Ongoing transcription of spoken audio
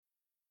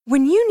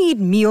When you need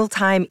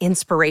mealtime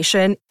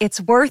inspiration,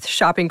 it's worth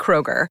shopping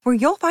Kroger, where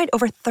you'll find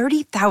over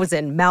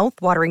 30,000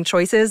 mouth-watering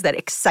choices that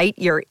excite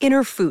your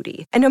inner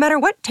foodie. And no matter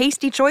what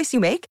tasty choice you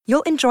make,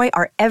 you'll enjoy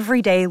our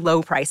everyday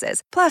low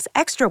prices, plus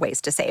extra ways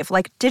to save,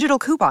 like digital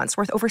coupons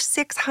worth over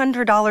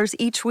 $600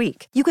 each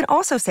week. You can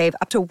also save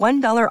up to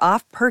 $1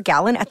 off per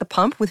gallon at the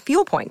pump with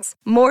fuel points.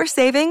 More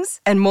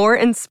savings and more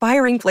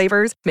inspiring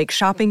flavors make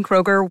shopping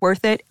Kroger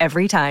worth it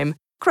every time.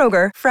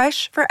 Kroger,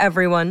 fresh for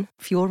everyone.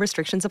 Fuel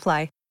restrictions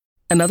apply.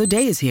 Another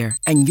day is here,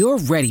 and you're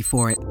ready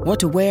for it. What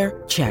to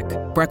wear? Check.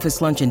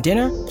 Breakfast, lunch, and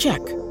dinner? Check.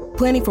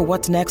 Planning for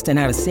what's next and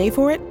how to save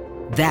for it?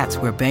 That's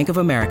where Bank of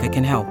America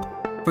can help.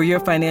 For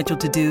your financial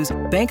to-dos,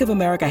 Bank of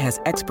America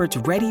has experts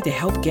ready to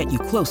help get you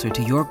closer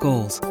to your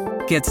goals.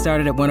 Get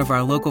started at one of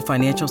our local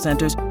financial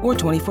centers or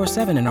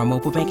 24/7 in our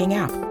mobile banking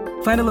app.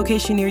 Find a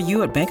location near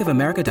you at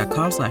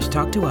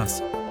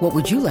bankofamerica.com/talktous. What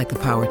would you like the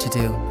power to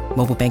do?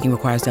 Mobile banking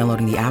requires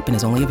downloading the app and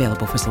is only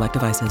available for select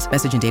devices.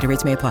 Message and data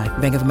rates may apply.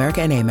 Bank of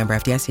America N.A., member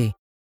FDIC.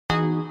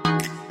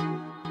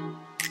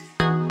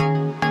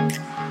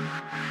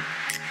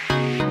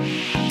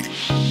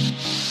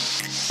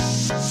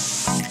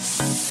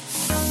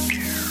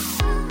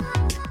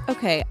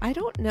 Okay, I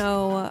don't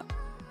know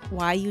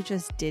why you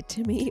just did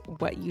to me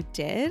what you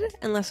did,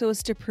 unless it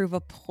was to prove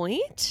a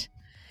point.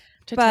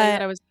 To tell you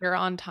that I was here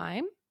on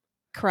time?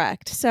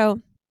 Correct.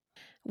 So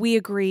we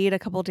agreed a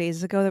couple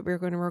days ago that we were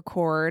going to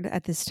record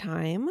at this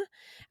time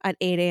at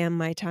 8 a.m.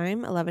 my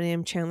time, 11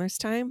 a.m. Chandler's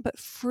time. But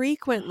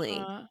frequently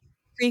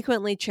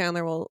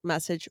Chandler will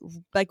message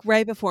like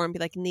right before and be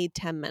like, need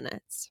 10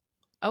 minutes.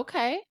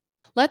 Okay.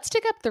 Let's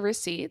dig up the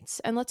receipts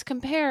and let's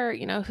compare,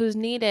 who's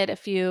needed a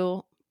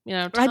few,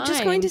 time. I'm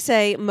just going to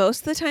say most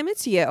of the time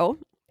it's you.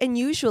 And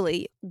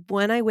usually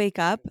when I wake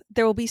up,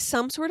 there will be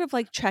some sort of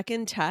like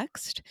check-in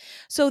text.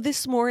 So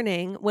this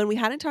morning, when we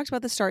hadn't talked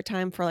about the start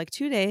time for like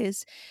 2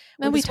 days.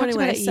 No, we talked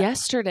about it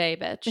yesterday,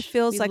 bitch. It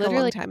feels like a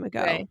long time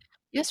ago.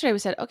 Yesterday we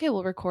said, okay,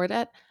 we'll record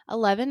at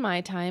 11 my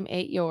time,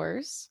 8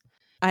 yours.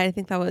 I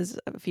think that was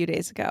a few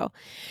days ago.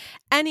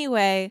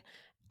 Anyway,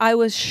 I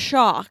was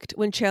shocked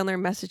when Chandler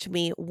messaged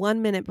me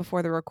 1 minute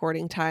before the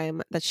recording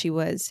time that she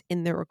was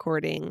in the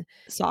recording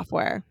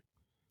software.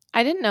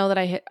 I didn't know that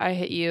I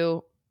hit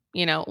you,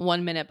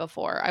 1 minute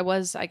before. I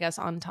was, I guess,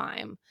 on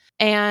time.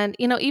 And,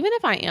 even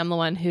if I am the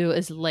one who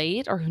is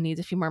late or who needs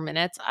a few more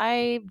minutes,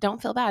 I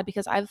don't feel bad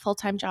because I have a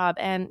full-time job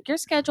and your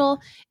schedule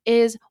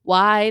is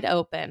wide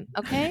open,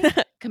 okay?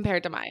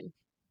 Compared to mine.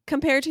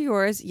 Compared to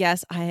yours,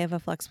 yes, I have a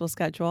flexible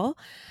schedule.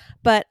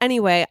 But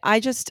anyway,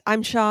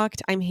 I'm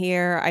shocked. I'm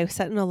here. I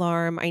set an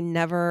alarm. I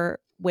never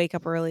wake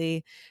up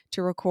early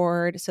to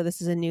record. So this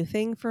is a new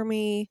thing for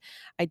me.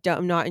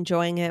 I'm not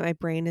enjoying it. My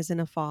brain is in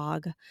a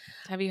fog.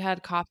 Have you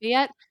had coffee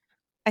yet?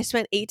 I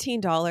spent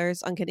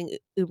 $18 on getting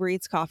Uber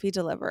Eats coffee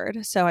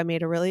delivered. So I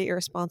made a really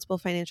irresponsible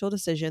financial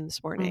decision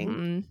this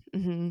morning.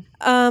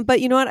 But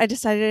you know what? I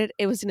decided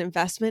it was an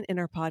investment in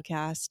our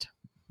podcast.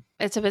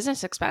 It's a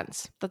business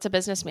expense. That's a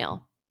business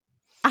meal.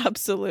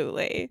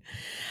 Absolutely.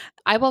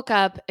 I woke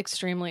up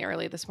extremely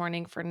early this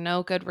morning for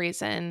no good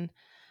reason.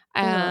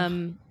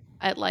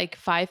 At like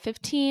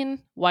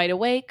 5:15, wide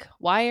awake,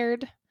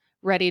 wired,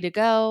 ready to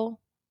go.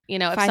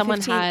 If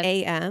someone had 5:15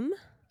 a.m.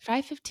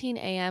 5:15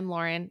 a.m.,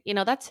 Lauren,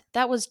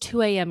 that was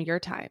 2 a.m. your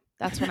time.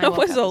 That's when I That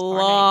woke was up a this morning.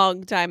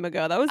 long time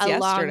ago. That was yesterday. A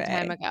long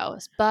time ago.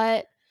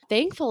 But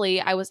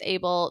thankfully, I was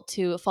able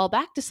to fall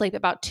back to sleep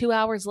about 2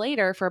 hours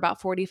later for about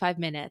 45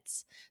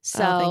 minutes.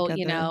 So,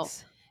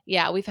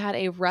 yeah, we've had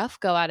a rough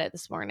go at it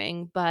this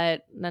morning,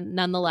 but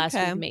nonetheless,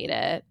 we've made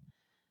it.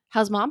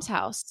 How's Mom's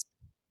house?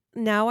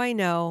 Now I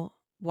know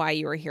why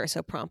you were here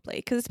so promptly,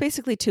 because it's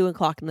basically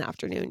 2:00 in the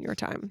afternoon your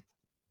time.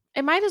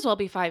 It might as well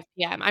be 5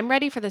 p.m. I'm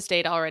ready for this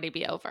day to already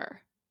be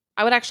over.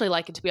 I would actually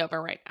like it to be over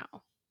right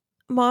now.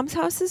 Mom's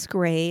house is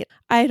great.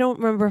 I don't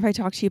remember if I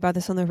talked to you about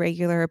this on the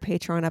regular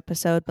Patreon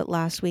episode, but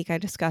last week I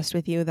discussed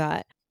with you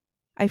that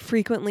I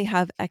frequently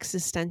have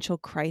existential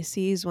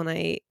crises when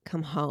I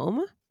come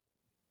home.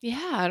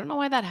 Yeah, I don't know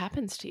why that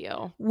happens to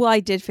you. Well,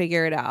 I did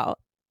figure it out.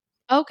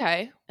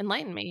 Okay,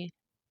 enlighten me.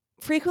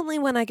 Frequently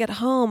when I get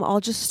home,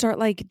 I'll just start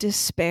like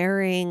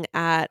despairing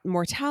at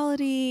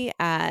mortality,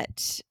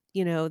 at,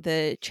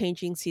 the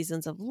changing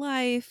seasons of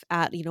life,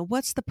 at,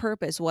 what's the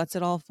purpose? What's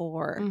it all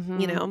for?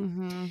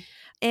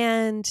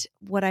 And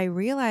what I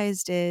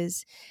realized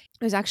is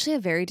there's actually a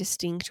very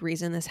distinct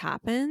reason this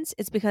happens.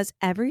 It's because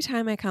every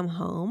time I come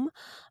home,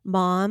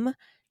 Mom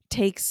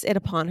takes it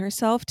upon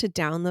herself to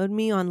download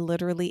me on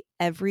literally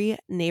every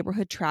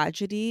neighborhood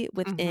tragedy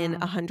within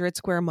 100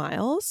 square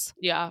miles.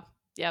 Yeah.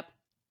 Yep.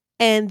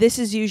 And this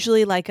is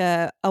usually like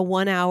a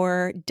 1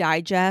 hour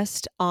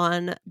digest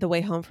on the way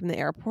home from the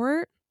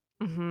airport.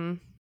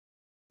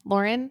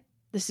 Lauren,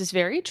 this is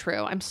very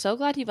true. I'm so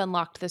glad you've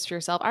unlocked this for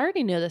yourself. I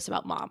already knew this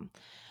about Mom.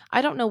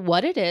 I don't know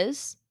what it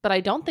is, but I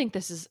don't think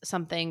this is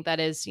something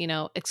that is,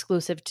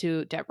 exclusive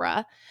to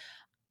Deborah.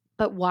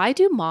 But why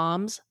do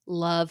moms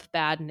love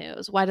bad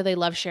news? Why do they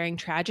love sharing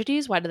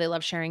tragedies? Why do they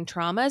love sharing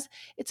traumas?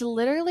 It's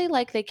literally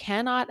like they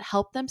cannot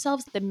help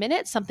themselves. The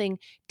minute something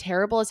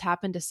terrible has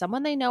happened to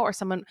someone they know or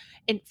someone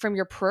from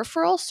your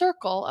peripheral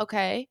circle,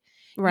 okay,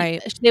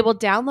 Right. they will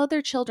download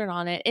their children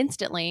on it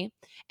instantly.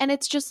 And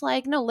it's just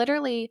like, no,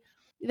 literally,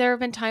 there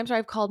have been times where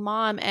I've called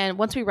mom, and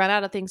once we run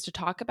out of things to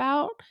talk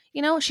about,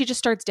 she just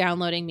starts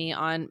downloading me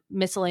on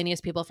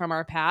miscellaneous people from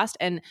our past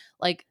and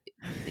like,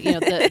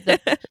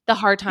 the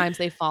hard times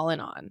they've fallen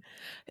on.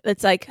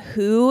 It's like,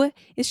 who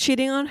is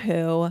cheating on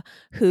who?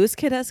 Whose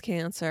kid has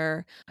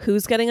cancer?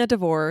 Who's getting a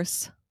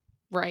divorce?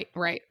 Right.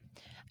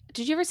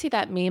 Did you ever see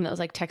that meme that was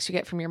like text you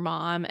get from your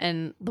mom?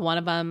 And the one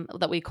of them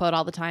that we quote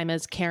all the time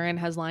is Karen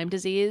has Lyme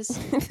disease.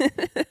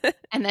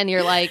 And then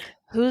you're like,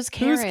 who's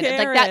Karen? Who's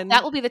Karen? Like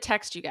that will be the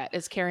text you get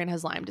is Karen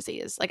has Lyme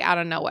disease, like out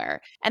of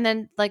nowhere. And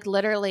then like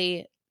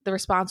literally the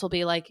response will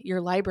be like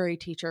your library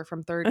teacher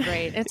from 3rd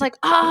grade. And it's like,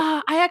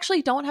 I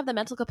actually don't have the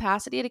mental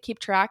capacity to keep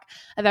track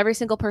of every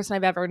single person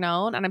I've ever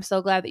known. And I'm so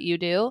glad that you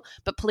do.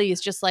 But please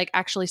just like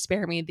actually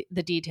spare me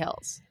the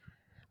details.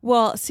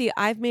 Well, see,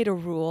 I've made a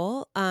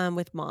rule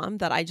with mom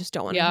that I just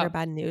don't want to hear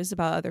bad news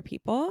about other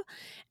people.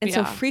 And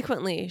so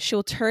frequently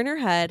she'll turn her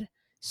head,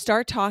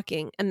 start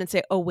talking, and then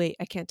say, oh, wait,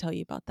 I can't tell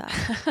you about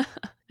that.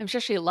 I'm sure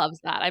she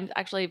loves that. I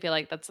actually feel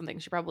like that's something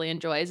she probably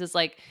enjoys is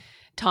like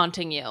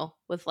taunting you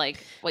with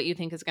like what you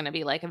think is going to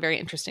be like a very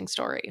interesting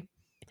story.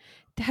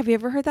 Have you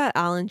ever heard that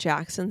Alan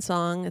Jackson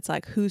song? It's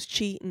like, who's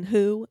cheating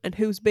who and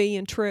who's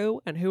being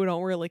true and who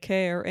don't really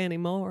care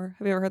anymore.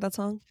 Have you ever heard that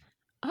song?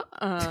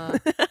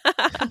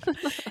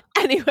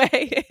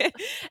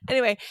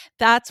 Anyway,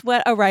 that's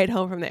what a ride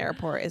home from the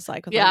airport is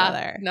like with my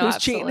mother. No, who's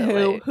absolutely. cheating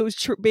who, who's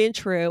being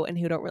true, and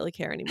who don't really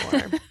care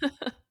anymore.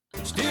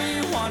 Still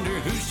you wonder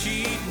who's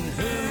cheating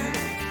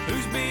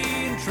who's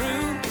being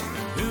true,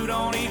 who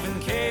don't even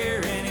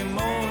care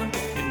anymore.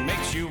 It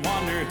makes you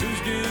wonder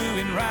who's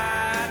doing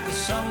right to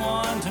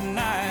someone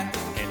tonight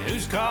and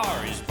whose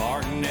car is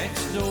parked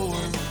next door.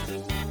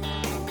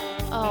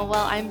 Oh,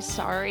 well, I'm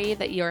sorry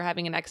that you're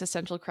having an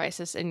existential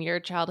crisis in your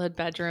childhood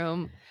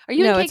bedroom. Are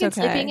you and Kagan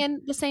sleeping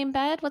in the same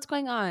bed? What's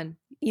going on?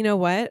 You know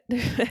what?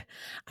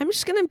 I'm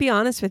just going to be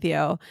honest with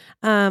you.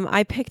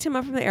 I picked him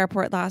up from the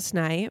airport last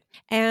night,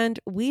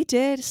 and we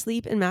did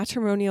sleep in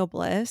matrimonial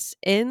bliss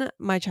in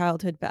my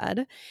childhood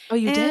bed. Oh,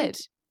 you did?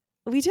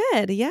 We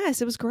did. Yes,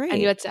 it was great.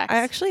 And you had sex?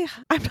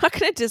 I'm not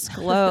going to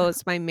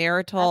disclose my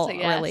marital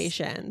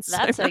relations.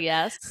 That's a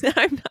yes.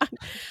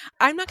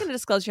 I'm not going to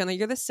disclose, Chandler.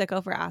 You're the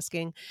sicko for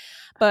asking.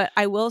 But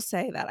I will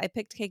say that I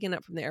picked Kagan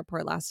up from the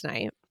airport last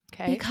night.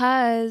 Okay.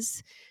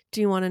 Because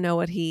do you want to know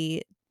what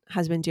he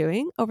has been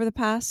doing over the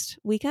past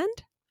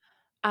weekend?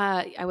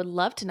 I would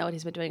love to know what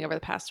he's been doing over the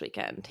past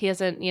weekend. He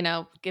hasn't,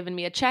 given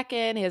me a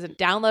check-in. He hasn't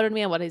downloaded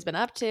me on what he's been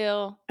up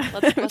to.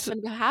 What's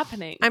been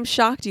happening? I'm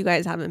shocked you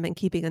guys haven't been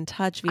keeping in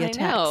touch via text.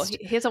 I know.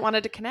 He hasn't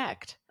wanted to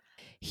connect.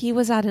 He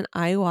was at an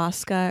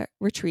ayahuasca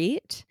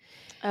retreat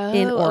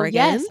in Oregon.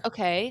 Yes.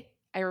 Okay.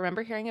 I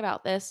remember hearing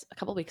about this a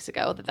couple weeks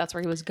ago, that's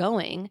where he was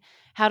going.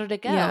 How did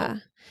it go? Yeah.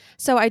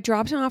 So I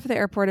dropped him off at the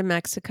airport in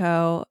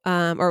Mexico,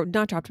 or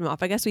not dropped him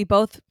off. I guess we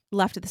both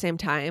left at the same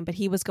time, but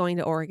he was going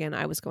to Oregon.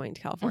 I was going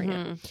to California.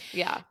 Mm-hmm.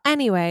 Yeah.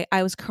 Anyway,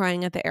 I was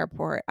crying at the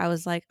airport. I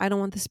was like, I don't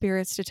want the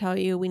spirits to tell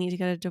you we need to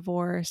get a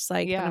divorce.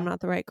 Like, that I'm not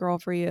the right girl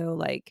for you.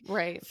 Like,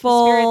 right.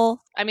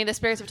 Full. The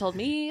spirits have told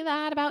me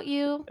that about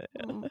you.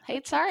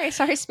 Hey, sorry,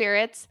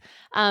 spirits.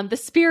 The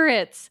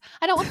spirits.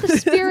 I don't want the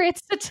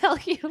spirits to tell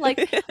you.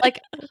 Like,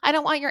 I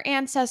don't want your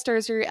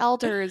ancestors or your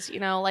elders, that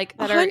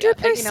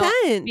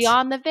 100%. are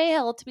beyond the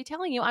veil to be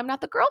telling you I'm not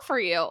the girl for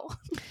you.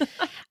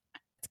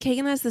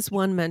 Kagan has this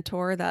one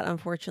mentor that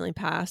unfortunately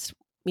passed,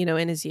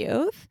 in his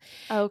youth.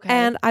 Okay.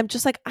 And I'm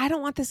just like, I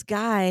don't want this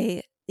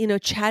guy,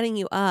 chatting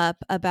you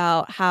up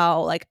about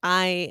how like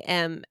I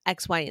am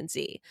X, Y, and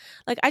Z.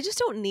 Like, I just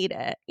don't need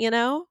it,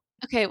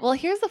 Okay, well,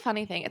 here's the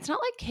funny thing. It's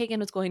not like Kagan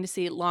was going to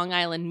see Long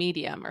Island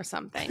Medium or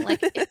something.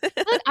 Like,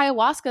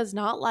 ayahuasca is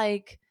not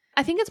like,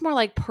 I think it's more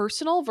like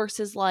personal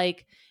versus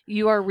like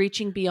you are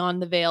reaching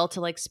beyond the veil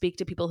to like speak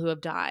to people who have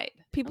died.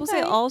 People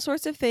say all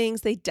sorts of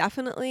things. They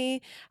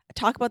definitely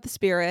talk about the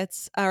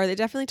spirits, or they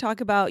definitely talk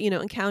about,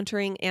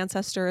 encountering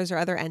ancestors or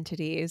other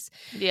entities.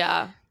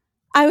 Yeah.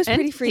 I was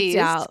pretty freaked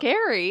out.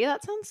 Scary.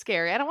 That sounds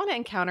scary. I don't want to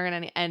encounter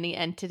any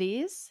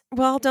entities.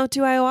 Well, don't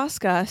do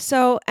ayahuasca.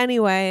 So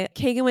anyway,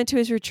 Kagan went to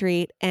his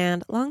retreat,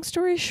 and long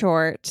story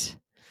short,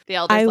 the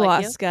elders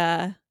ayahuasca.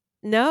 Like you?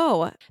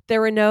 No,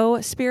 there were no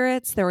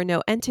spirits. There were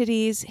no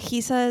entities. He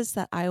says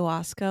that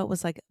ayahuasca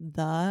was like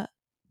the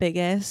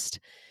biggest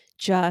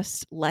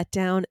just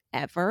letdown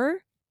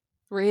ever.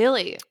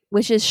 Really?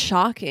 Which is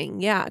shocking.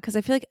 Yeah. Because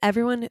I feel like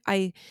everyone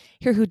I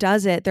hear who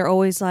does it, they're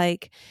always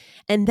like,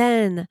 and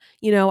then,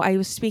 I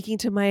was speaking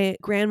to my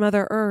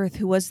grandmother Earth,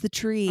 who was the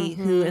tree,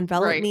 who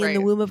enveloped me in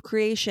the womb of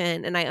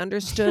creation. And I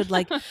understood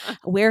like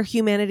where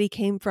humanity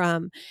came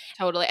from.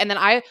 Totally. And then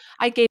I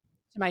gave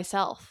to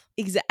myself.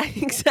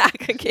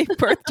 Exactly. I gave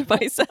birth to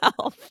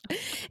myself.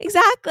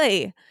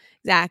 Exactly.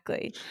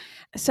 Exactly.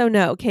 So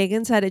no,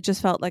 Kagan said it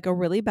just felt like a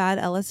really bad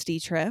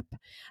LSD trip.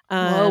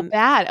 Whoa,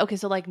 bad. Okay,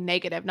 so like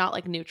negative, not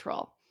like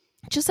neutral.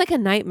 Just like a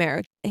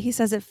nightmare. He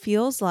says it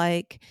feels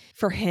like,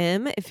 for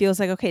him, it feels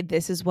like, okay,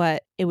 this is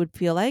what it would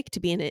feel like to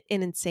be in an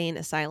insane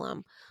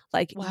asylum.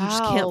 Like you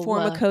just can't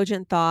form a Wow.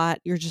 cogent thought.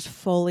 You're just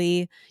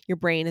your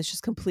brain is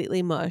just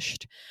completely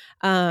mushed.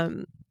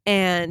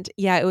 And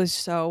yeah, it was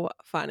so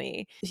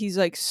funny. He's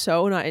like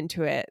so not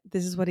into it.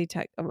 This is what he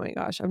oh my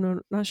gosh, I'm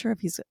not sure if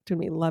he's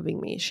gonna be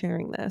loving me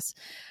sharing this,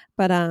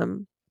 but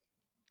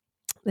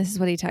this is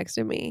what he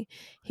texted me.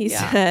 He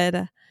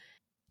said,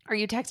 are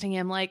you texting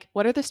him like,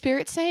 what are the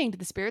spirits saying? Did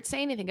the spirits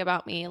say anything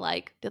about me?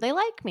 Like, do they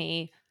like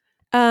me?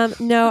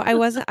 No, I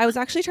wasn't. I was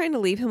actually trying to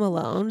leave him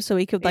alone so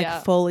he could like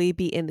Yeah. fully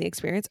be in the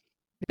experience.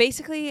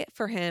 Basically,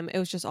 for him, it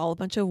was just all a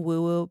bunch of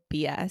woo-woo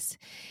BS.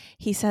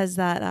 He says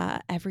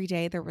that every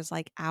day there was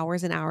like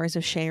hours and hours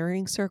of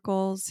sharing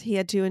circles he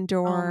had to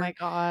endure. Oh my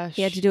gosh.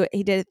 He had to do it.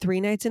 He did it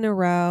 3 nights in a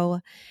row.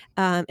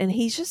 And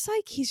he's just,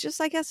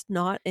 I guess,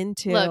 not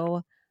into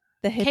Look,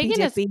 the hippy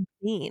Kagan is dippy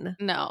scene.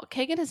 no,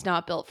 Kagan is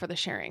not built for the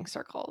sharing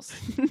circles.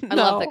 I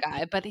No. love the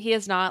guy, but he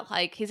is not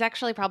like, he's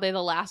actually probably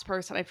the last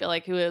person I feel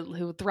like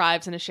who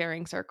thrives in a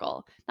sharing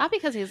circle. Not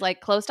because he's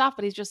like closed off,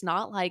 but he's just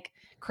not like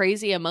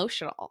crazy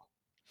emotional.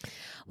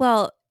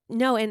 Well,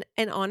 no, and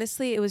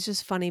honestly, it was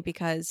just funny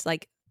because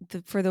like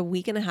for the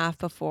week and a half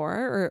before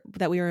or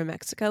that we were in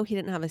Mexico, he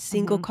didn't have a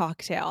single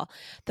cocktail.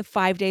 The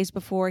 5 days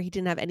before, he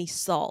didn't have any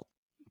salt.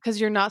 Because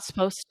you're not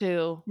supposed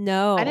to.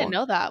 No, I didn't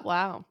know that.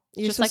 Wow.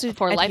 You're Just like supposed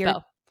to before adhere-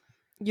 lipo.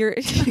 You're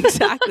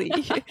exactly.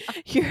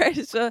 You're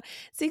so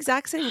it's the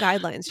exact same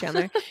guidelines,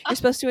 Chandler. You're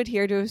supposed to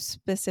adhere to a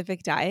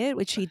specific diet,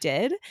 which he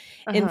did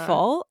in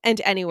full.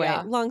 And anyway,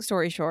 Yeah. long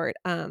story short,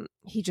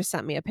 he just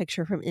sent me a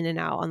picture from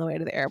In-N-Out on the way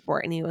to the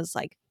airport, and he was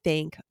like,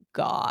 "Thank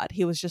God."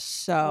 He was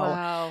just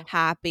so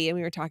happy, and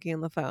we were talking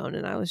on the phone,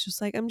 and I was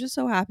just like, "I'm just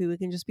so happy we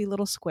can just be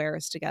little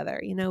squares together.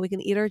 You know, we can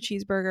eat our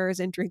cheeseburgers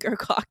and drink our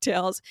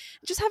cocktails,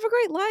 and just have a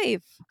great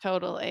life."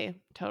 Totally.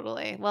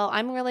 Well,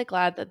 I'm really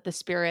glad that the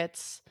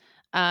spirits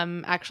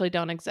actually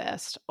don't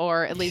exist,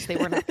 or at least they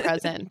were not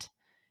present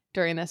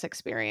during this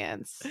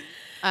experience.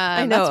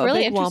 I know, that's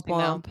really a big interesting.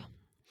 womp womp.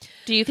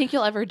 Do you think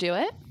you'll ever do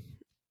it?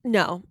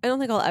 No, I don't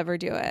think I'll ever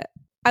do it.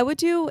 I would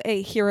do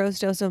a hero's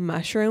dose of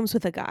mushrooms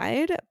with a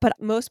guide, but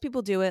most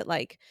people do it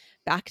like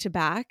back to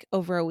back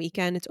over a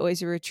weekend. It's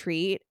always a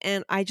retreat.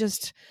 And I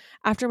just,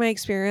 after my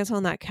experience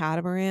on that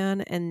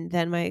catamaran and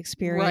then my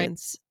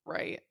experience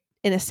Right.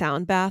 in a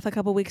sound bath a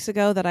couple weeks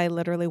ago that I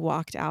literally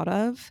walked out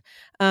of,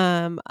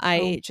 I'm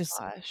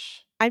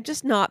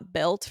just not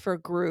built for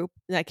group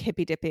like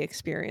hippy dippy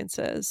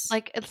experiences.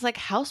 Like it's like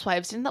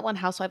Housewives. Didn't that one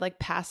housewife like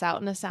pass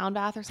out in a sound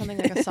bath or something,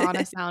 like a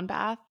sauna sound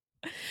bath?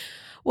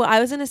 Well, I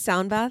was in a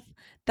sound bath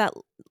that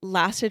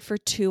lasted for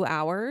 2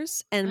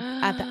 hours, and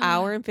at the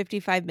hour and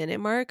 55-minute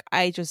mark,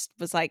 I just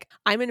was like,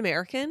 I'm an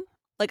American.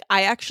 Like,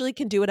 I actually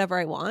can do whatever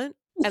I want,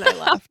 and I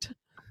left.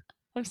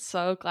 I'm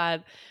so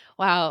glad.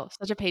 Wow,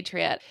 such a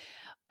patriot.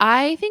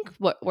 I think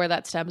where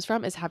that stems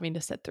from is having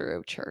to sit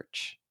through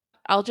church.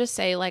 I'll just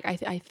say, like,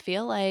 I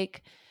feel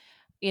like,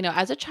 you know,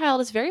 as a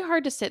child, it's very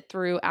hard to sit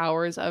through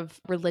hours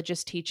of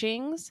religious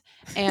teachings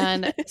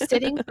and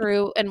sitting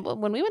through. And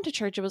when we went to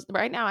church, it was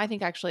right now, I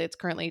think actually it's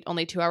currently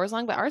only 2 hours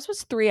long, but ours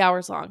was 3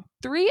 hours long.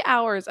 3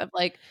 hours of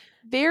like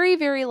very,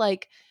 very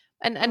like,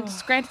 and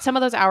granted, some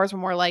of those hours were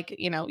more like,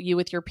 you know, you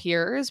with your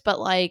peers, but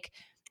like,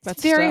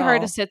 it's very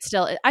hard to sit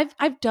still.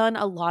 I've done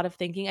a lot of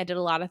thinking. I did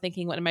a lot of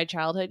thinking in my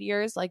childhood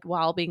years, like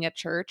while being at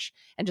church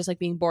and just like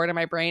being bored in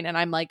my brain. And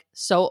I'm like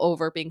so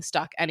over being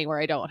stuck anywhere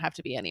I don't have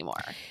to be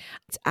anymore.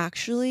 It's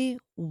actually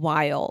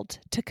wild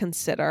to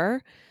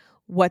consider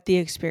what the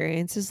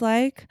experience is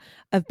like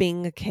of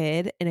being a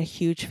kid in a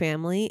huge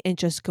family and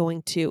just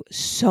going to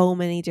so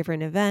many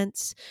different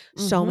events,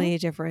 so many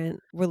different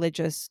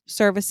religious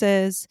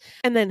services,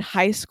 and then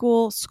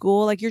school,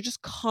 like you're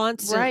just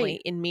constantly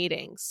in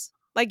meetings.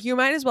 Like you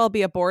might as well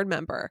be a board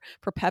member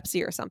for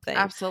Pepsi or something.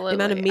 Absolutely. The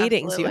amount of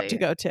meetings you have to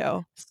go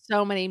to.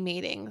 So many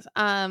meetings.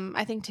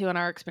 I think too in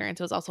our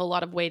experience it was also a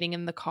lot of waiting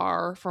in the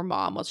car for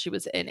Mom while she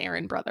was in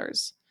Aaron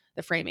Brothers,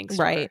 the framing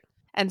store. Right.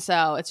 And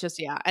so it's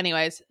just, yeah.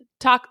 Anyways,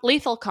 talk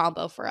lethal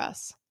combo for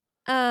us.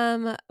 You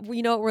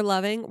know what we're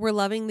loving? We're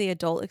loving the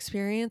adult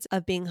experience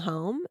of being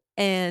home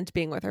and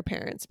being with our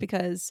parents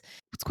because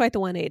it's quite the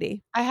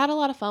 180. I had a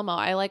lot of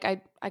FOMO.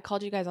 I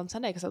called you guys on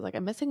Sunday because I was like,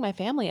 I'm missing my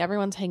family.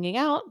 Everyone's hanging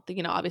out.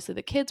 You know, obviously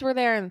the kids were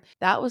there and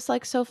that was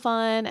like so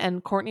fun.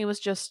 And Courtney was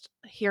just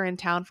here in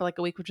town for like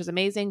a week, which was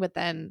amazing. But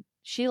then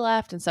she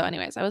left. And so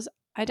anyways,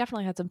 I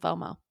definitely had some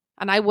FOMO.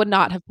 And I would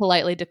not have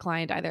politely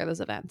declined either of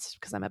those events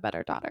because I'm a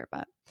better daughter.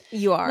 But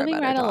you are moving a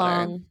better right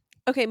daughter. along.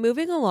 Okay,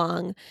 moving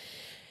along.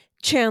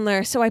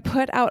 Chandler, so I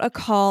put out a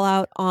call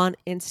out on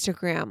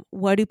Instagram.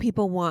 What do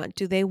people want?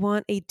 Do they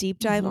want a deep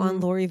dive on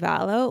Lori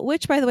Vallow,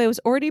 which, by the way,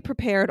 was already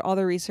prepared, all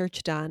the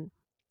research done,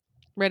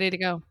 ready to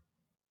go,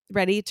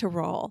 ready to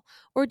roll?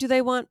 Or do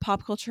they want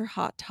pop culture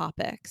hot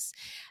topics?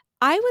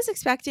 I was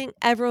expecting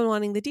everyone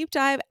wanting the deep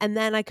dive, and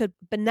then I could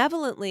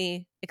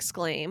benevolently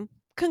exclaim,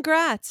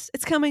 congrats.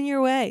 It's coming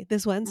your way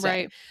this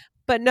Wednesday. Right.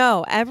 But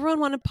no, everyone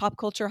wanted pop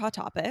culture hot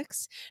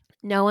topics.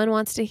 No one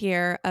wants to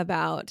hear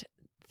about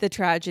the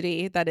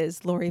tragedy that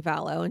is Lori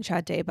Vallow and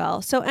Chad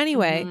Daybell. So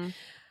anyway,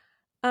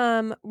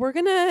 we're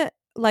going to,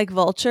 like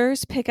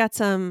vultures, pick at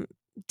some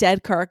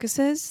dead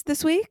carcasses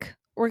this week.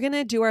 We're going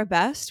to do our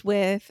best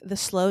with the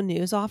slow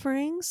news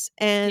offerings.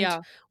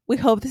 And we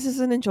hope this is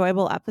an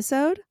enjoyable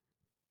episode.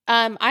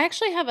 I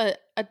actually have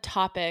a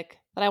topic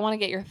that I want to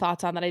get your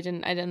thoughts on that I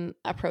didn't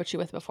approach you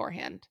with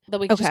beforehand that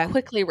we can just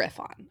quickly riff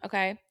on.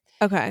 Okay.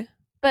 Okay.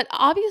 But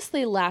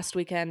obviously last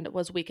weekend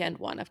was weekend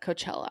 1 of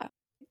Coachella.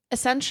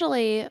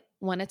 Essentially,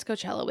 when it's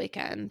Coachella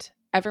weekend,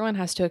 everyone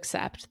has to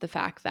accept the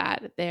fact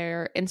that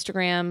their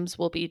Instagrams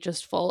will be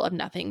just full of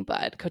nothing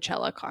but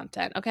Coachella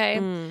content. Okay.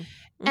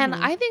 And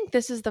I think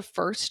this is the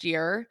first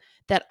year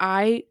that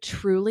I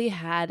truly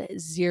had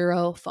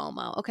zero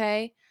FOMO.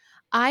 Okay.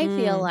 I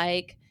feel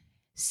like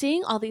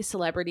seeing all these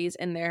celebrities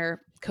in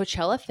their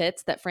Coachella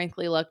fits that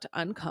frankly looked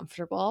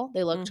uncomfortable.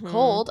 They looked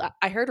cold.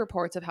 I heard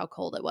reports of how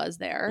cold it was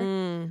there.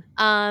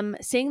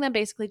 Seeing them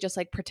basically just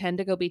like pretend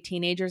to go be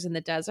teenagers in the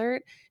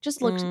desert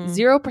just looked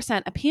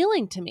 0%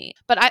 appealing to me.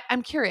 But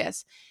I'm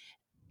curious,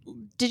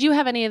 did you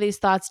have any of these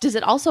thoughts? Does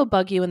it also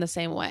bug you in the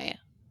same way?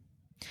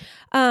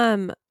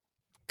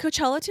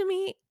 Coachella to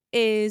me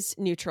is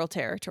neutral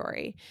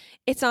territory.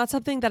 It's not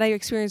something that I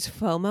experience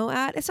FOMO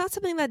at. It's not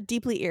something that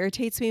deeply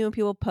irritates me when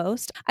people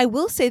post. I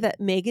will say that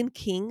Meghan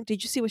King,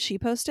 did you see what she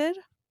posted?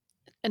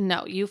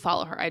 No, you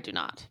follow her. I do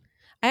not.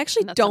 I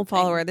actually don't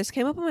follow her. This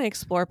came up on my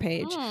Explore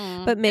page.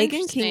 But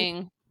Meghan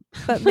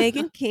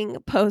King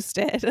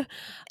posted,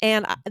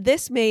 and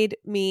this made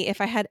me,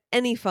 if I had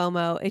any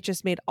FOMO, it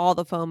just made all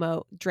the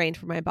FOMO drained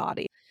from my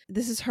body.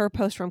 This is her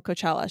post from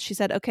Coachella. She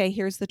said, okay,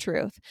 here's the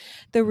truth.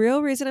 The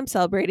real reason I'm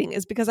celebrating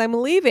is because I'm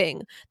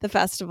leaving the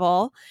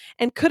festival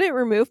and couldn't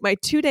remove my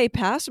 2-day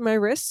pass from my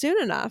wrist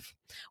soon enough.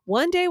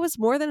 1 day was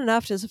more than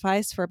enough to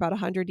suffice for about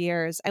 100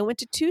 years. I went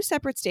to 2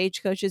 separate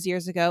stagecoaches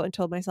years ago and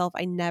told myself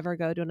I never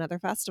go to another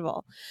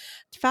festival.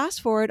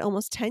 Fast forward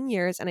almost 10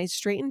 years and I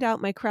straightened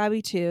out my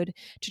crabby-tude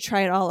to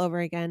try it all over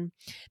again.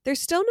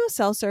 There's still no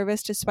cell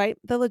service despite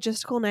the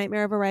logistical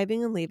nightmare of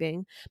arriving and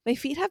leaving. My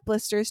feet have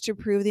blisters to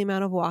prove the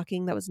amount of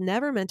walking that was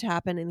never meant to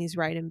happen in these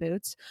ride-in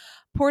boots.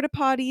 Porta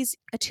potties,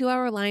 a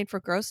 2-hour line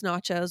for gross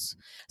nachos.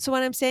 So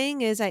what I'm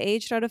saying is I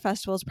aged out of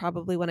festivals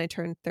probably when I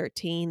turned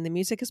 13. The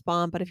music is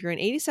bomb, but if you're an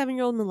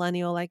 87-year-old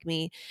millennial like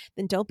me,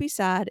 then don't be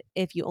sad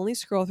if you only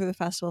scroll through the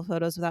festival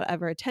photos without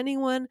ever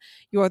attending one.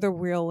 You're the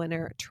real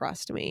winner.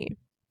 Trust me.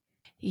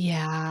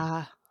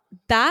 Yeah.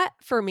 That,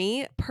 for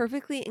me,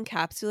 perfectly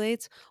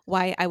encapsulates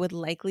why I would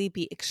likely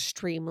be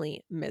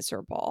extremely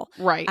miserable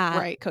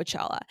at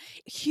Coachella.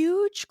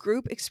 Huge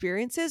group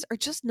experiences are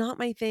just not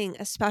my thing,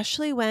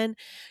 especially when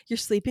you're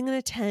sleeping in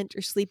a tent,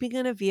 you're sleeping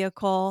in a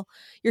vehicle,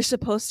 you're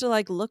supposed to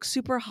like look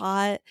super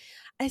hot.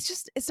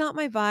 It's not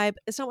my vibe.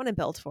 It's not what I'm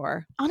built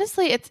for.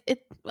 Honestly, it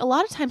a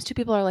lot of times too,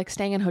 people are like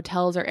staying in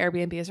hotels or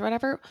Airbnbs or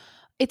whatever.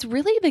 It's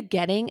really the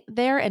getting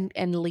there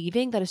and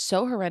leaving that is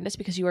so horrendous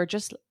because you are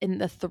just in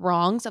the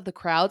throngs of the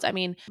crowds. I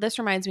mean, this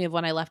reminds me of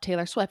when I left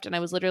Taylor Swift and I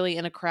was literally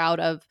in a crowd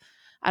of,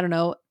 I don't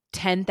know,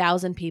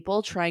 10,000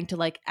 people trying to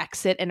like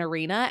exit an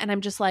arena. And I'm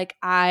just like,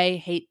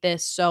 I hate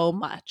this so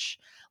much.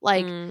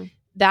 Like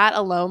that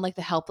alone, like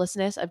the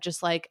helplessness of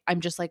just like, I'm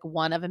just like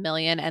one of a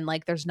million and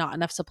like there's not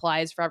enough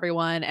supplies for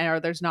everyone or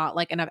there's not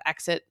like enough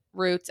exit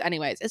routes.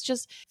 Anyways, it's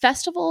just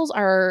festivals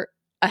are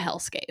a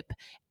hellscape.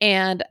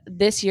 And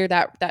this year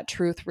that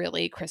truth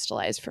really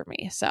crystallized for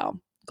me. So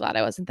glad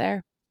I wasn't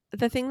there.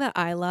 The thing that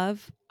I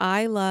love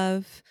a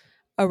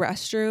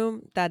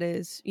restroom that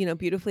is,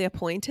 beautifully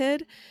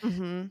appointed,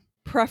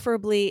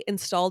 preferably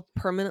installed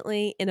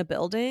permanently in a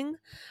building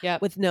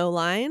with no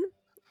line.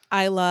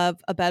 I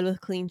love a bed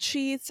with clean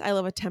sheets. I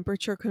love a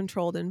temperature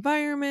controlled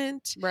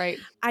environment. Right.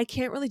 I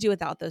can't really do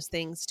without those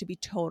things, to be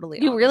totally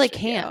honest. You really with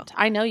can't. You.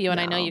 I know you, and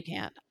I know you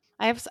can't.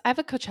 I have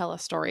a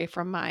Coachella story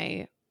from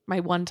my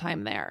one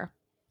time there.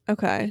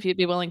 Okay. If you'd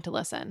be willing to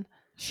listen.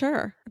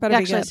 Sure. It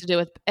actually has to do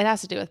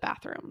with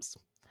bathrooms.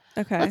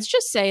 Okay. Let's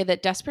just say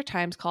that desperate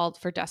times called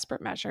for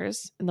desperate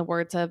measures, in the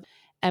words of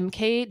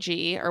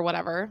MKG or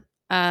whatever.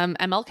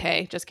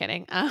 MLK, just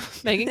kidding.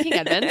 Meghan King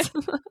Edmonds.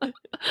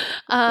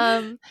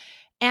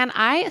 And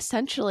I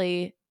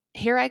essentially,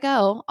 here I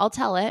go, I'll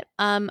tell it.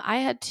 I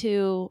had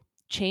to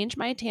change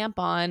my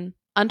tampon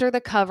under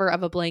the cover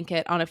of a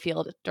blanket on a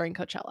field during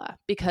Coachella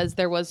because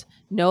there was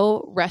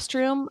no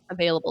restroom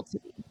available to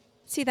me.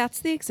 See, that's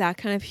the exact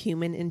kind of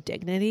human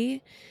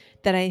indignity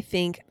that I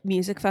think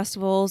music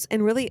festivals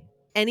and really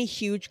any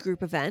huge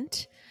group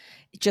event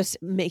just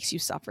makes you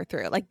suffer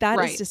through. Like that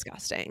is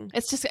disgusting.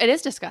 It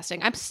is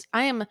disgusting.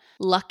 I am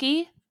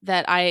lucky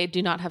that I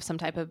do not have some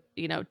type of,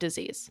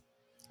 disease.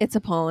 It's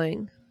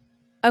appalling.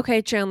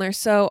 Okay, Chandler.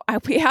 So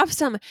we have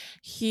some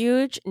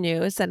huge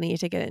news that I need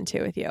to get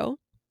into with you.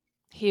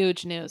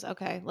 Huge news.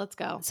 Okay, let's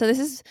go. So this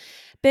is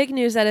big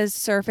news that has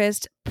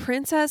surfaced.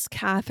 Princess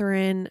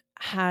Catherine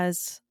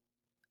has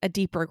a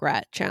deep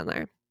regret,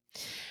 Chandler.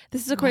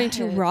 This is according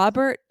to What?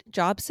 Robert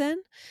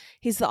Jobson.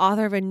 He's the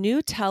author of a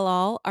new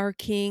tell-all, Our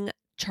King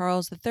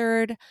Charles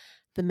III,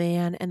 The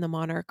Man and the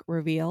Monarch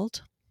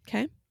Revealed.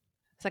 Okay.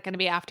 Is that going to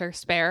be after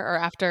Spare or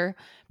after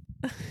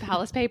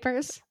Palace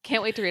Papers?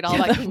 Can't wait to read all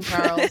about King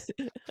Charles.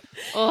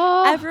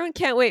 Oh, Everyone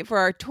can't wait for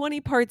our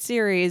 20-part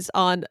series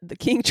on the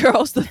King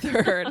Charles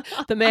III,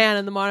 The Man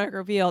and the Monarch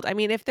Revealed. I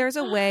mean, if there's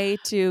a way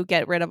to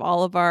get rid of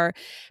all of our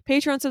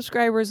Patreon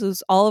subscribers,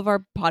 lose all of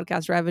our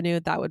podcast revenue,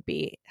 that would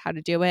be how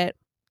to do it.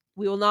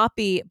 We will not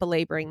be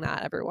belaboring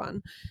that,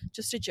 everyone.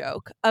 Just a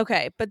joke.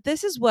 Okay, but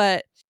this is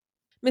what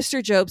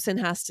Mr. Jobson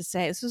has to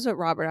say. This is what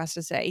Robert has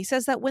to say. He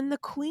says that when the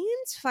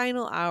Queen's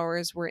final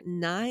hours were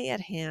nigh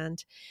at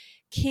hand,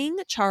 King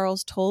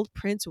Charles told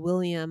Prince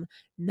William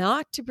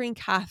not to bring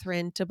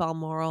Catherine to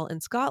Balmoral in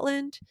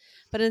Scotland,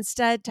 but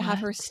instead to have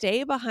her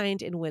stay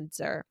behind in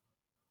Windsor.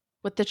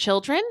 with the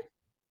children?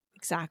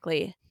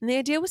 Exactly. And the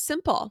idea was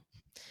simple.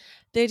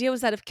 The idea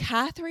was that if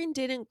Catherine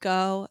didn't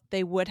go,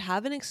 they would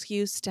have an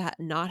excuse to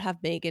not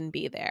have Meghan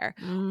be there,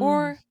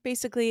 or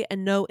basically a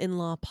no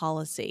in-law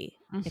policy,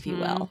 if you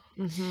will.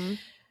 Mm-hmm.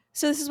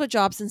 So this is what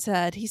Jobson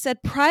said. He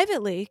said,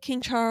 privately, King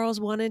Charles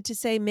wanted to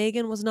say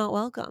Meghan was not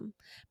welcome,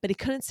 but he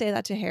couldn't say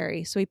that to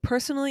Harry. So he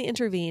personally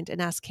intervened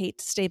and asked Kate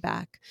to stay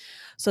back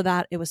so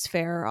that it was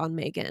fair on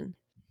Meghan.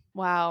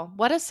 Wow.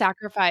 What a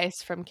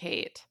sacrifice from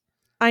Kate.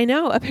 I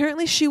know.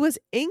 Apparently she was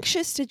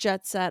anxious to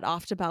jet set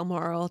off to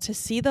Balmoral to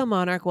see the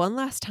monarch one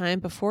last time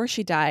before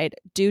she died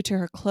due to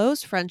her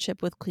close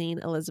friendship with Queen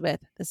Elizabeth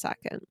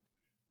II.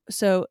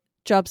 So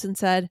Jobson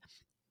said,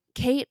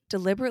 Kate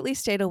deliberately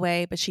stayed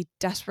away, but she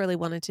desperately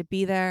wanted to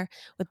be there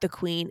with the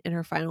Queen in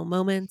her final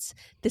moments.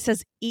 This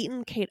has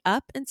eaten Kate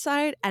up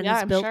inside and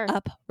has built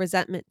up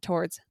resentment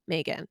towards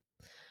Meghan.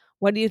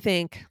 What do you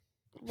think?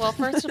 Well,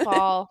 first of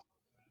all,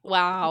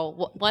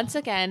 wow. Once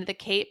again, the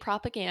Kate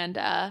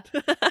propaganda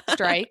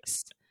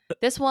strikes.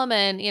 This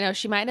woman,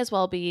 she might as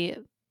well be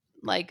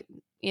like,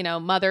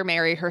 Mother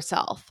Mary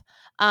herself.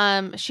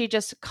 She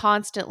just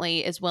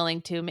constantly is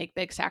willing to make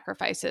big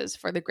sacrifices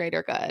for the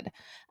greater good.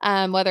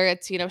 Whether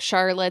it's,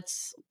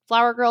 Charlotte's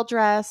flower girl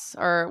dress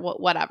or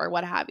whatever,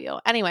 what have you.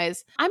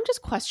 Anyways, I'm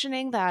just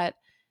questioning that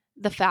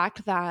the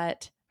fact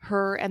that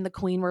her and the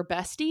Queen were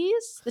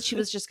besties, that she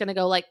was just going to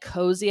go like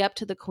cozy up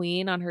to the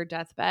Queen on her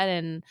deathbed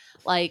and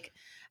like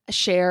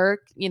share,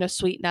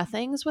 sweet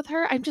nothings with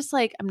her. I'm just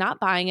like, I'm not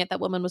buying it. That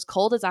woman was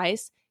cold as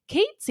ice.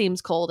 Kate seems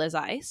cold as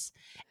ice.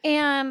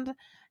 And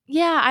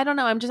yeah, I don't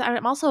know.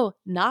 I'm also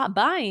not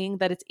buying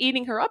that it's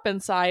eating her up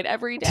inside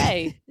every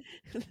day.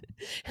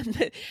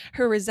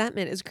 Her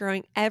resentment is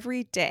growing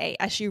every day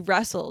as she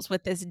wrestles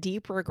with this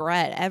deep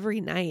regret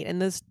every night in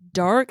those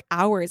dark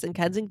hours in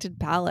Kensington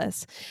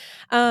Palace.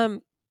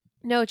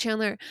 No,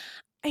 Chandler,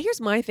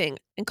 here's my thing,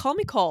 and call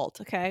me cold,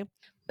 okay?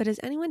 But is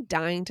anyone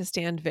dying to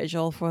stand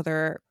vigil for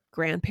their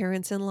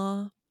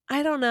grandparents-in-law?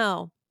 I don't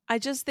know. I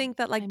just think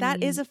that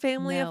that is a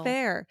family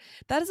affair.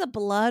 That is a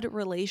blood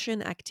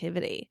relation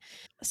activity.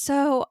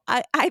 So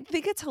I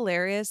think it's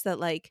hilarious that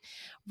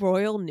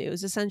royal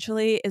news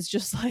essentially is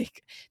just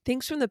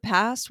things from the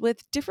past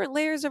with different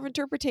layers of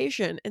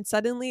interpretation. And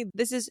suddenly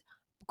this is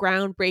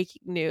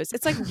groundbreaking news.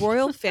 It's like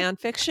royal fan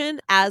fiction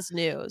as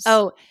news.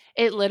 Oh,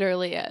 it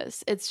literally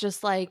is. It's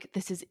just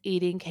this is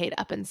eating Kate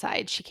up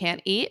inside. She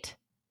can't eat.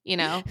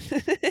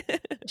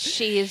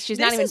 She's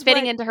not even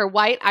fitting into her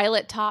white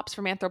eyelet tops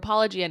from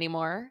Anthropology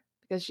anymore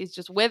because she's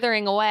just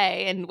withering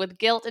away and with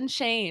guilt and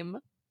shame.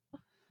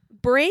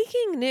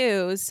 Breaking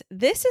news.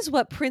 This is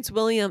what Prince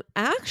William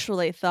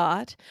actually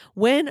thought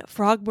when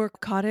Frogmore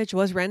Cottage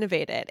was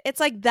renovated.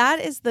 It's that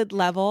is the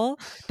level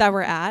that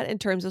we're at in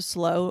terms of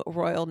slow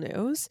royal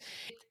news.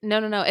 No.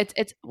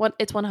 It's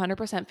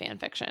 100% fan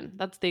fiction.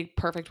 That's the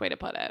perfect way to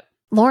put it.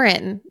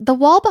 Lauren, the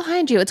wall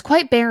behind you, it's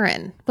quite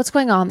barren. What's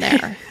going on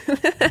there?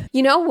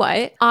 You know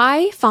what?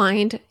 I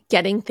find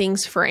getting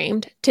things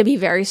framed to be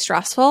very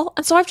stressful,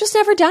 and so I've just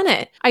never done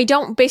it. I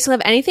don't basically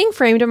have anything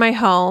framed in my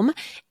home,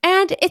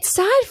 and it's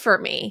sad for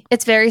me.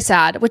 It's very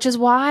sad, which is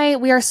why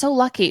we are so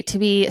lucky to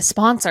be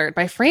sponsored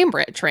by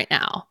FrameBridge right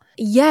now.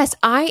 Yes,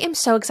 I am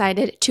so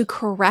excited to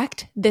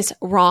correct this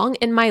wrong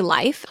in my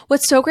life.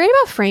 What's so great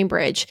about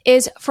FrameBridge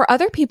is for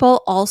other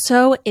people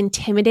also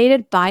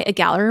intimidated by a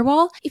gallery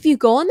wall, if you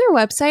go on their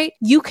website,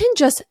 you can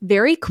just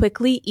very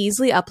quickly,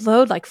 easily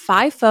upload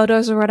 5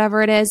 photos or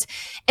whatever it is,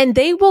 and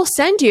they will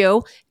send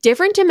you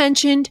different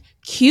dimensioned,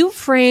 cute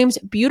frames,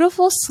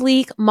 beautiful,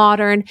 sleek,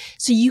 modern,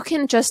 so you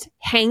can just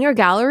hang your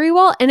gallery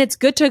wall and it's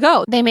good to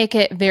go. They make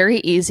it very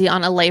easy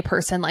on a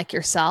layperson like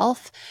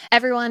yourself.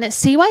 Everyone,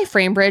 see why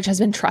FrameBridge has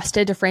been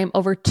trusted to frame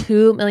over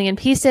 2 million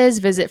pieces.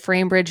 Visit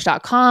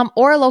framebridge.com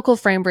or a local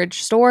FrameBridge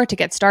store to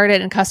get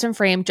started and custom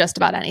frame just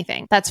about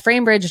anything. That's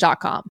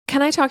framebridge.com.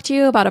 Can I talk to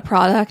you about a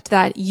product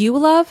that you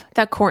love,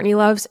 that Courtney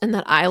loves, and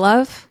that I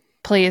love?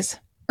 Please.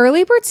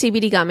 Early Bird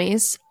CBD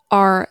gummies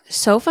are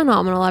so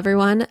phenomenal,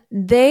 everyone.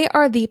 They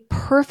are the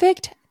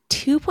perfect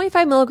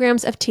 2.5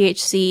 milligrams of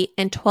THC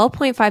and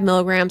 12.5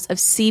 milligrams of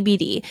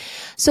CBD.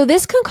 So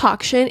this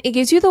concoction, it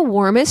gives you the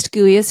warmest,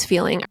 gooeyest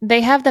feeling.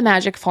 They have the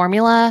magic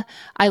formula.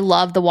 I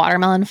love the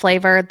watermelon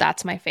flavor.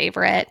 That's my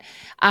favorite.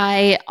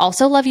 I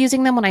also love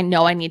using them when I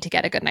know I need to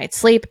get a good night's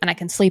sleep and I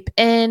can sleep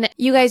in.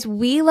 You guys,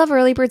 we love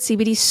Early Bird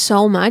CBD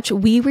so much.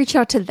 We reached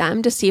out to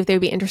them to see if they'd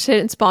be interested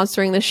in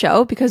sponsoring the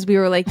show because we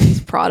were like,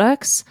 these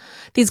products,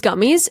 these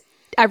gummies,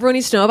 everyone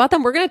needs to know about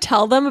them. We're going to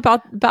tell them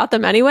about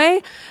them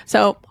anyway.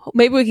 So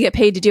maybe we can get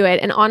paid to do it.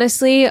 And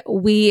honestly,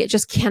 we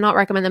just cannot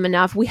recommend them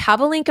enough. We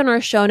have a link in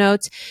our show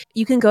notes.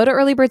 You can go to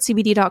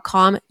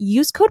earlybirdcbd.com,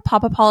 use code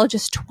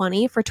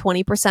POPApologist20 for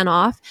 20%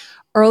 off.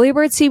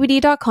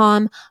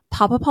 earlybirdcbd.com,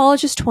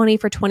 POPApologist20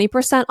 for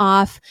 20%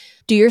 off.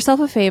 Do yourself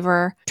a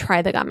favor,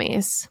 try the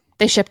gummies.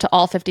 They ship to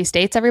all 50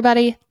 states,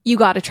 everybody. You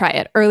got to try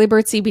it.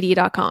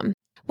 earlybirdcbd.com.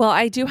 Well,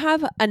 I do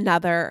have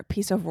another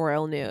piece of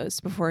royal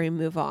news before we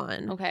move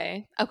on.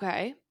 Okay.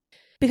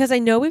 Because I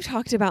know we've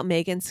talked about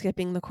Meghan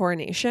skipping the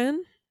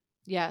coronation.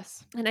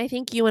 Yes. And I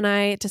think you and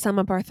I, to sum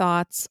up our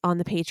thoughts on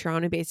the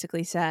Patreon, we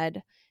basically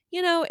said,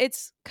 you know,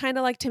 it's kind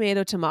of like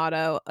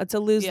tomato. It's a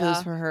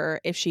lose-lose for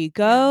her. If she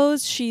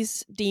goes,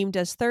 she's deemed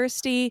as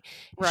thirsty.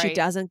 If she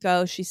doesn't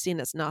go, she's seen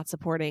as not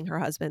supporting her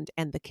husband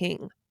and the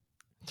king.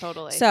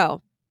 Totally.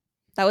 So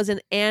that was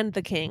an and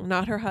the king,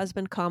 not her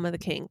husband, comma, the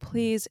king.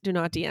 Please do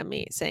not DM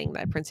me saying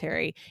that Prince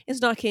Harry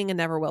is not king and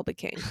never will be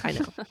king. I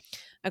know.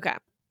 Okay.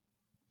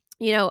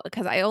 You know,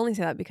 because I only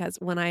say that because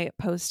when I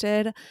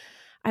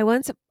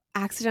once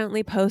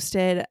accidentally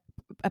posted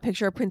a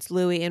picture of Prince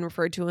Louis and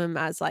referred to him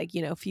as like,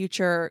 you know,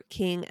 future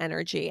king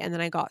energy. And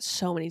then I got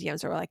so many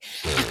DMs that were like,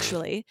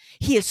 actually,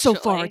 he is so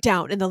far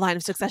down in the line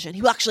of succession.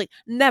 He will actually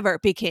never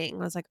be king.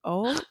 And I was like,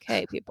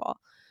 okay, people.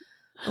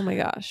 Oh my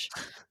gosh.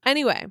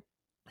 Anyway,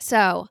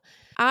 so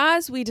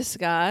as we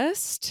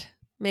discussed,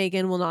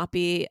 Meghan will not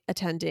be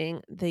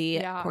attending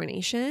the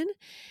coronation.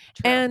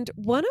 True. And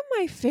one of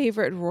my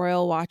favorite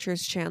royal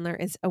watchers, Chandler,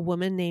 is a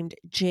woman named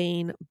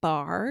Jane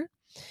Barr,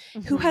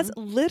 who has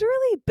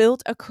literally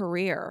built a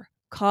career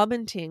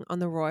commenting on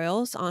the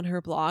royals on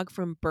her blog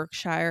From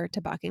Berkshire to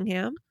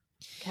Buckingham.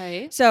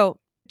 Okay. So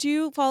do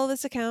you follow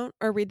this account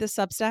or read this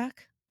Substack?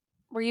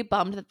 Were you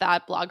bummed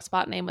that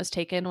blogspot name was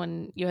taken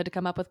when you had to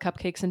come up with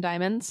Cupcakes and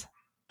Diamonds?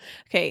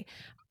 Okay.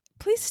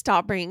 Please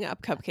stop bringing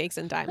up Cupcakes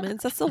and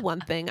Diamonds. That's the one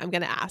thing I'm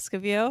going to ask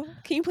of you.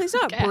 Can you please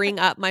not bring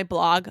up my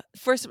blog?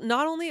 First,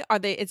 not only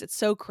is it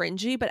so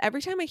cringy, but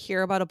every time I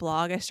hear about a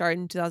blog I started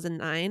in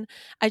 2009,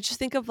 I just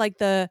think of like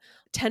the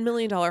 $10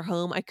 million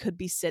home I could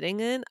be sitting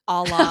in,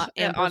 a la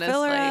Amber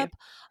Phillip,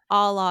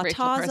 a la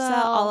Taza,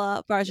 a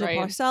la Rajah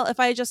Parcell,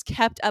 if I just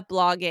kept up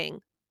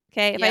blogging.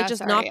 Okay? If I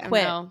just not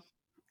quit.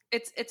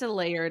 It's a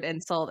layered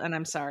insult, and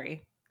I'm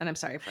sorry. And I'm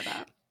sorry for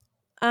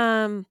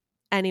that.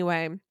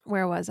 Anyway,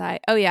 where was I?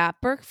 Oh yeah,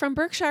 From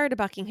Berkshire to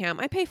Buckingham.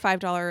 I pay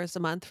 $5 a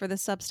month for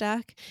this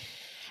Substack.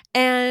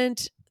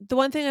 And the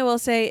one thing I will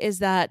say is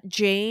that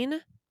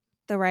Jane,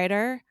 the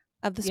writer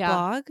of this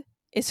blog,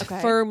 is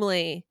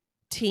firmly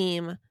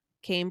team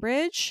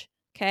Cambridge.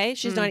 Okay.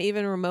 She's not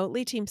even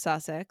remotely team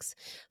Sussex.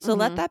 So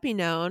let that be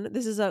known.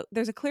 There's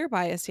a clear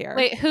bias here.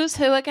 Wait, who's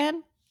who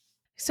again?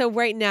 So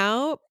right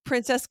now,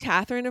 Princess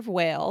Catherine of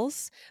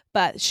Wales,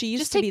 but she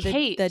used to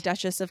be the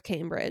Duchess of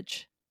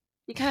Cambridge.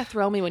 You kind of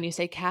throw me when you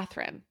say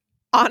Catherine.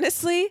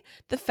 Honestly,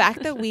 the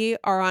fact that we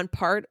are on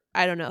part,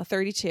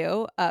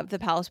 32 of the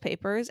Palace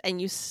Papers, and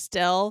you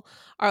still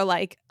are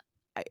like,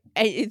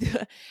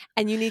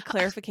 and you need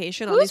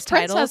clarification on these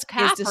titles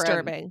is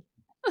disturbing.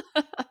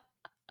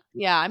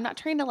 Yeah, I'm not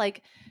trying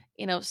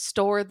to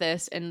store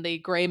this in the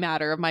gray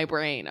matter of my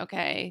brain.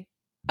 Okay.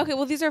 Okay,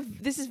 well, this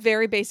is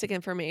very basic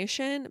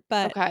information,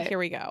 but here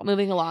we go.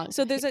 Moving along.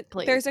 So there's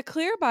a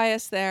clear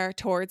bias there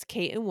towards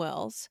Kate and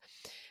Wills.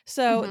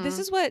 So this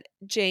is what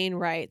Jane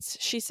writes.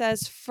 She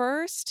says,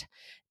 first,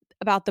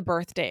 about the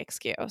birthday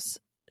excuse.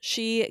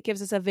 She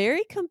gives us a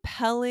very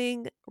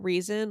compelling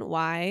reason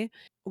why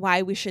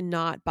we should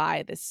not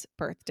buy this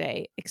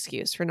birthday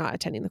excuse for not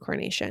attending the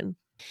coronation.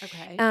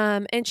 Okay.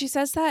 And she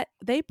says that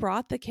they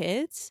brought the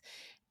kids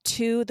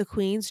to the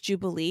Queen's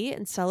Jubilee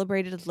and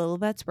celebrated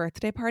Lilibet's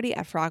birthday party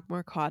at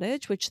Frogmore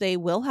Cottage, which they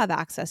will have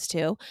access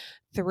to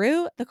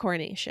through the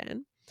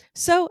coronation.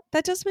 So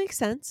that does make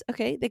sense.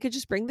 Okay. They could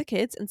just bring the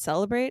kids and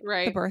celebrate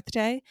the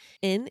birthday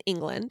in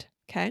England.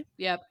 Okay.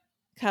 Yep.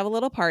 Have a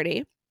little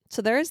party.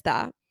 So there is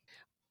that.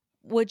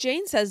 What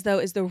Jane says, though,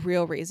 is the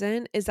real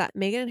reason is that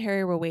Meghan and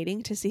Harry were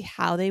waiting to see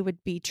how they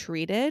would be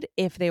treated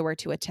if they were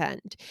to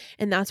attend.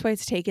 And that's why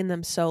it's taken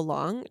them so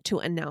long to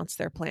announce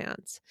their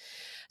plans.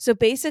 So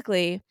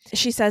basically,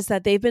 she says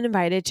that they've been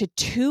invited to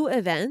 2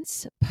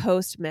 events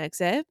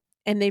post-Megxit,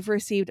 and they've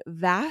received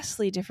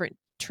vastly different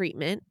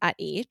treatment at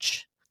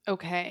each.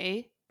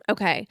 Okay.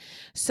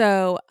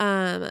 So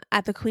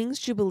at the Queen's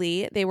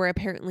Jubilee, they were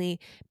apparently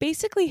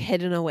basically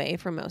hidden away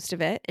from most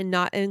of it and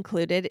not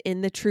included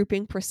in the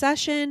trooping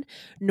procession,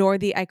 nor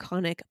the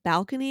iconic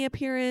balcony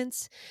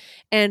appearance.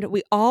 And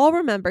we all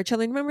remember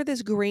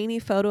this grainy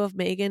photo of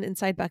Meghan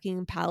inside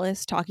Buckingham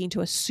Palace talking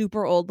to a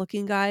super old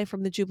looking guy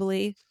from the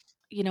Jubilee?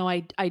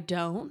 I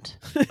don't,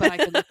 but I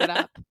can look it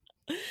up.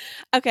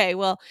 Okay,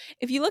 well,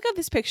 if you look up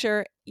this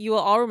picture, you will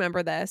all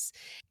remember this.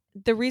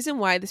 The reason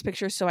why this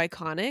picture is so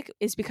iconic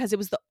is because it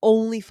was the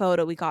only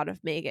photo we got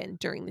of Meghan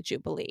during the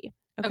Jubilee.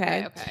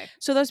 Okay.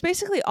 So that's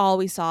basically all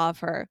we saw of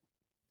her.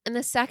 And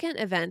the second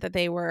event that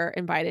they were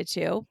invited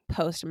to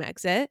post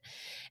Megxit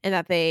and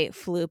that they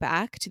flew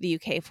back to the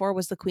UK for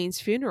was the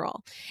Queen's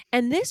funeral.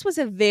 And this was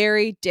a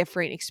very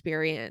different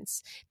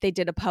experience. They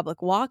did a public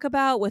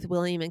walkabout with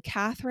William and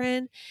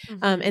Catherine,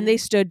 and they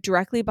stood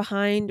directly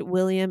behind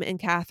William and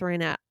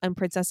Catherine and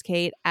Princess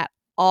Kate at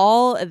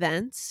all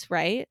events,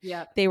 right?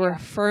 Yeah. They were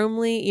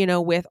firmly,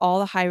 with all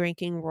the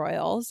high-ranking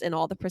royals in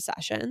all the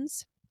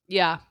processions.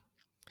 Yeah.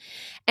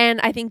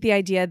 And I think the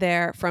idea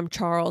there from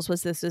Charles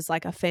was this is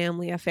like a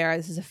family affair.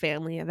 This is a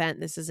family event.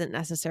 This isn't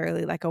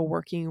necessarily like a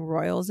working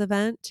royals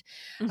event.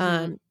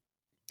 And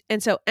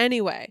so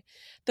anyway,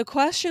 the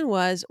question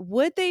was,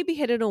 would they be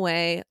hidden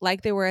away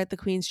like they were at the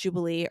Queen's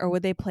Jubilee, or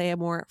would they play a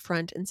more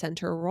front and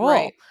center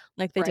role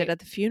like they did at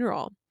the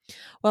funeral?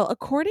 Well,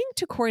 according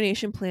to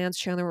coronation plans,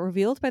 Chandler,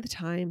 revealed by the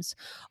Times,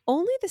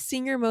 only the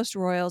senior-most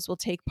royals will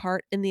take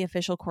part in the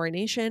official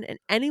coronation, and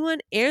anyone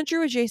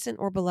Andrew adjacent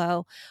or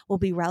below will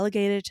be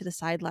relegated to the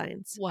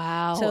sidelines.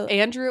 Wow. So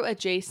Andrew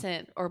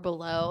adjacent or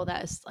below,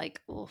 that is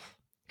like, oof.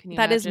 Can you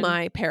That imagine? is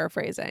my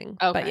paraphrasing,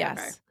 okay, but yes.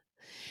 Okay.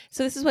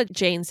 So this is what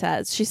Jane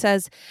says. She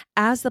says,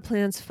 as the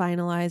plans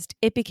finalized,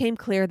 it became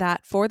clear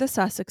that for the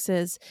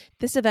Sussexes,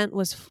 this event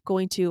was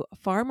going to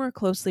far more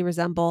closely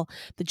resemble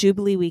the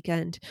Jubilee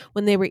weekend,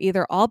 when they were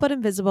either all but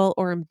invisible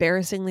or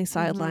embarrassingly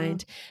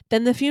sidelined,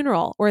 than the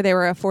funeral, where they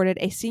were afforded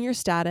a senior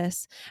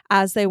status,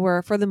 as they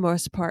were, for the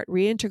most part,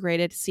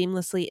 reintegrated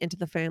seamlessly into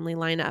the family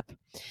lineup.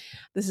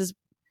 This is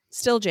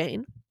still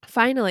Jane.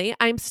 Finally,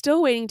 I'm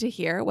still waiting to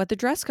hear what the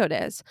dress code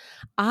is.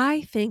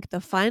 I think the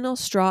final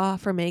straw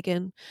for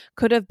Meghan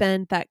could have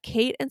been that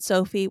Kate and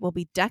Sophie will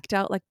be decked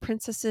out like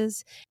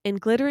princesses in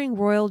glittering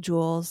royal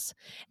jewels,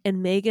 and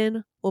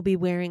Meghan will be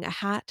wearing a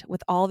hat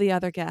with all the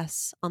other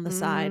guests on the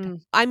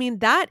side. I mean,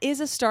 that is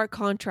a stark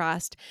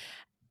contrast.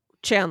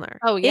 Chandler.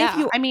 Oh, yeah.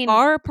 If you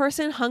are a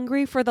person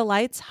hungry for the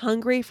lights,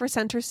 hungry for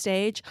center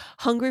stage,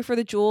 hungry for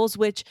the jewels,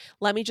 which,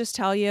 let me just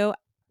tell you,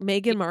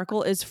 Meghan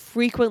Markle is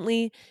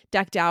frequently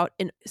decked out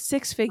in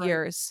six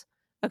figures,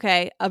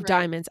 of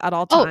diamonds at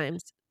all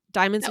times.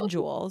 Diamonds and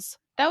jewels.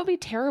 That would be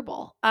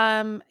terrible.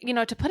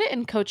 To put it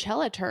in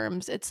Coachella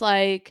terms, it's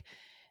like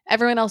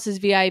everyone else is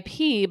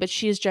VIP, but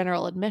she's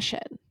general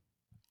admission.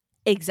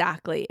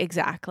 Exactly.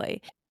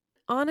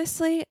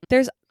 Honestly,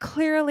 there's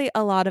clearly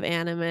a lot of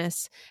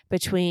animus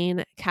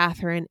between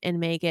Catherine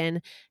and Meghan.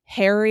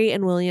 Harry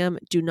and William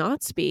do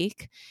not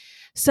speak.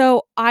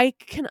 So I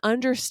can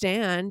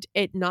understand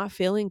it not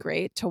feeling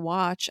great to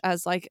watch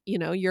as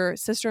your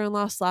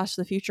sister-in-law /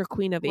 the future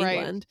Queen of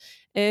England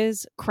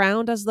is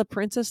crowned as the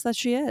princess that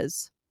she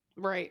is.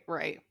 Right.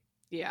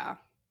 Yeah.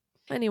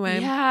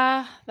 Anyway.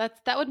 Yeah,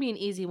 that would be an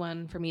easy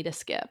one for me to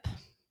skip.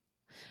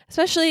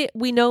 Especially,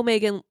 we know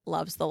Meghan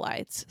loves the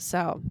lights,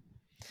 so.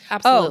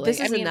 Absolutely. Oh, this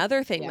is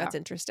another thing that's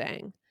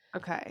interesting.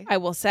 Okay. I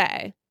will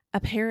say.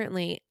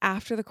 Apparently,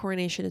 after the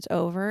coronation is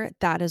over,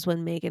 that is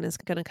when Meghan is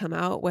going to come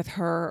out with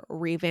her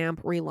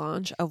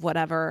relaunch of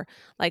whatever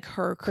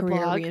her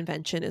career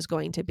reinvention is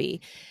going to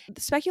be. The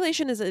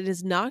speculation is it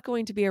is not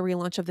going to be a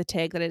relaunch of the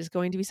TIG, that it is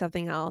going to be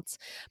something else.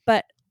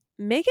 But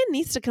Meghan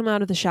needs to come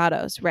out of the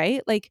shadows,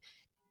 right?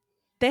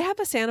 They have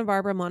a Santa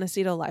Barbara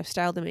Montecito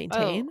lifestyle to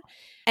maintain. Oh.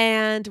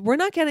 And we're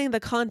not getting the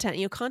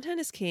content. Content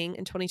is king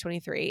in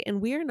 2023,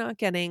 and we are not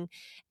getting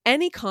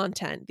any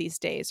content these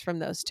days from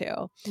those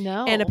two.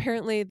 No. And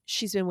apparently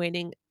she's been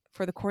waiting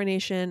for the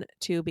coronation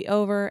to be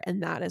over,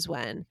 and that is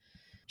when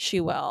she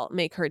will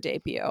make her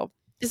debut.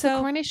 Is the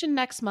coronation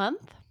next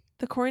month?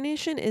 The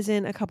coronation is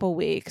in a couple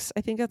weeks.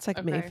 I think that's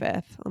May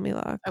 5th. Let me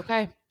look.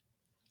 Okay.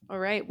 All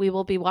right. We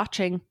will be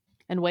watching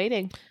and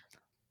waiting.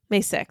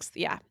 May 6th.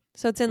 Yeah.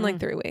 So it's in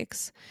 3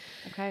 weeks.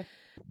 Okay.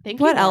 Thank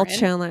you. What else,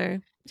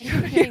 Chandler?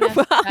 You're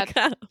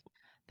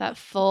that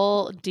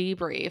full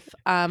debrief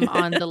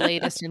on the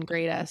latest and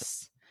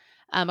greatest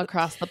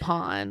across the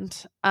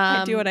pond.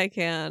 I do what I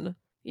can.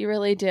 You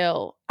really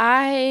do.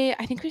 I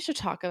think we should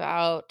talk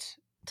about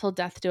Till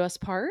Death Do Us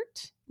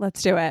Part.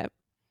 Let's do it.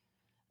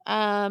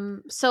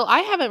 So I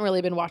haven't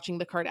really been watching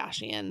the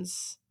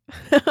Kardashians.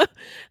 I thought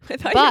you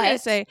were going to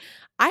say,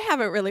 I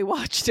haven't really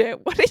watched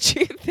it. What did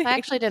you think? I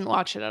actually didn't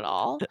watch it at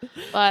all,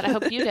 but I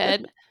hope you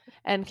did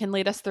and can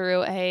lead us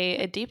through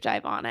a deep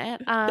dive on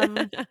it.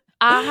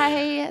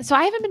 I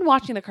haven't been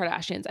watching the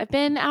Kardashians. I've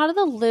been out of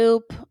the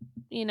loop.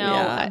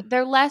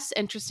 They're less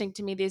interesting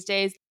to me these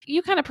days.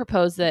 You kind of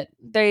propose that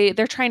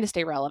they're trying to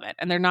stay relevant,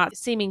 and they're not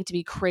seeming to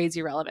be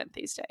crazy relevant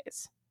these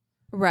days.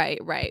 Right.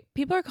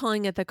 People are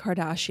calling it the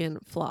Kardashian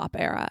flop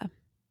era.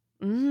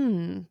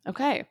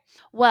 Okay.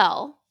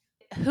 Well,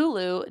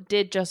 Hulu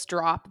did just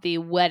drop the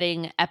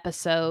wedding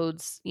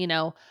episodes,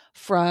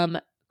 from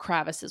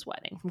Travis's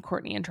wedding, from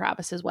Kourtney and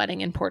Travis's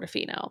wedding in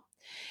Portofino.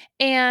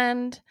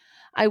 And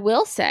I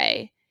will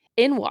say,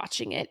 in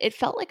watching it, it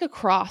felt like a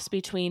cross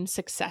between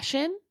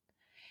Succession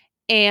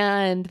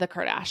and the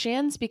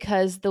Kardashians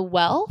because the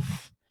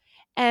wealth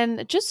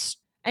and just,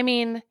 I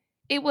mean,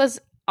 it was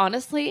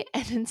honestly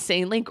an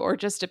insanely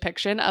gorgeous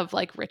depiction of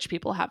like rich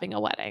people having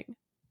a wedding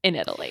in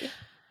Italy.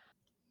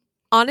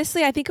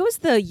 Honestly, I think it was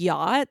the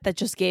yacht that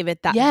just gave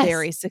it that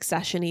very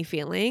Succession-y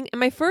feeling. And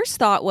my first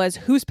thought was,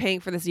 who's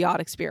paying for this yacht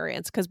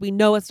experience? Because we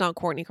know it's not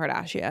Kourtney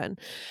Kardashian.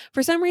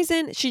 For some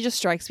reason, she just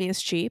strikes me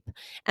as cheap,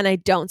 and I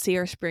don't see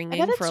her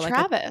springing I bet for it's like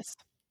Travis.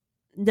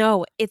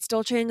 No, it's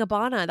Dolce &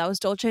 Gabbana. That was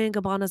Dolce &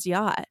 Gabbana's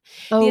yacht.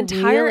 Oh, the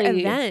entire really?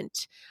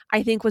 event,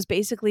 I think, was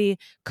basically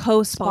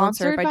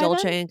co-sponsored Sponsored by by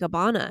Dolce &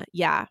 Gabbana.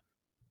 Yeah.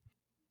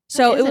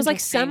 So is it was like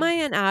interesting. semi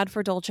an ad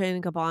for Dolce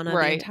 & Gabbana the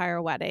Right.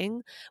 entire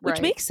wedding, which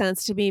Right. makes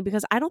sense to me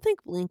because I don't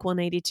think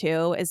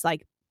Blink-182 is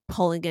like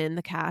pulling in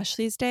the cash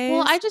these days.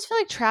 Well, I just feel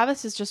like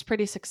Travis is just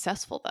pretty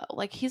successful though.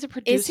 Like he's a Is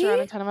producer on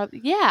he? a ton of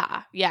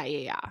yeah.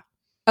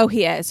 Oh,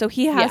 he is. So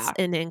he has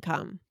Yeah. an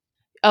income.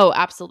 Oh,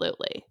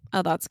 absolutely.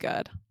 Oh, that's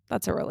good.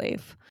 That's a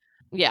relief.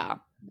 Yeah.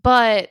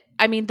 But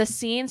I mean the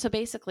scene, so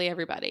basically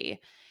everybody,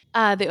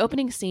 the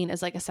opening scene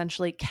is like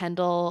essentially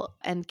Kendall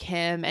and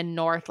Kim and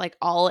North like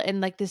all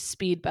in like this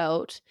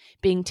speedboat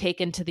being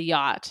taken to the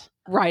yacht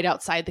right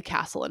outside the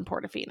castle in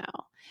Portofino.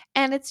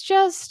 And it's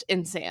just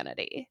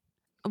insanity.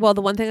 Well,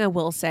 the one thing I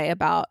will say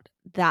about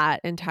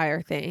that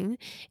entire thing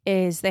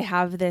is they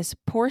have this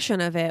portion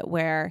of it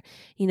where,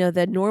 you know,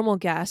 the normal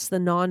guests, the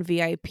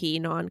non-VIP,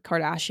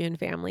 non-Kardashian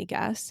family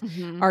guests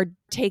are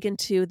taken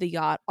to the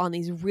yacht on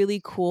these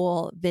really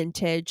cool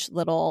vintage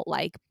little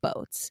like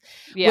boats,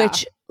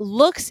 which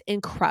looks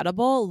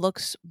incredible,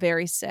 looks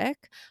very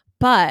sick.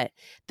 But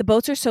the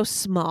boats are so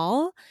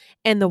small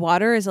and the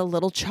water is a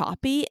little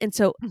choppy. And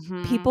so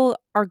people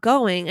are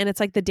going and it's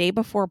like the day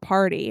before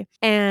party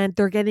and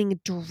they're getting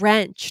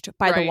drenched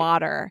by the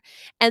water.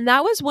 And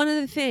that was one of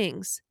the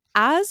things.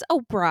 As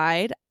a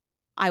bride,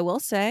 I will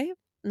say,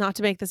 not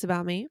to make this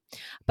about me,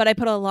 but I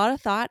put a lot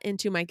of thought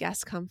into my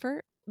guest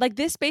comfort. Like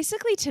this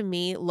basically to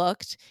me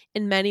looked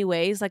in many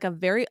ways like a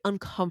very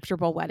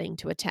uncomfortable wedding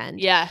to attend.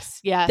 Yes.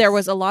 There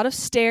was a lot of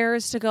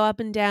stairs to go up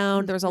and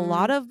down. There was a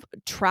lot of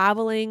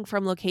traveling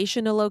from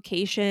location to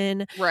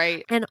location.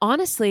 Right. And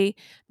honestly,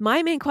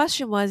 my main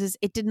question is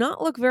it did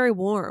not look very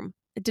warm.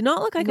 It did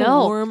not look like a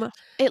warm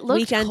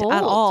weekend cold.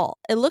 at all.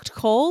 It looked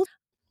cold.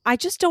 I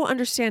just don't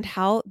understand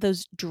how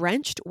those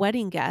drenched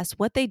wedding guests,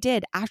 what they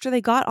did after they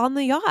got on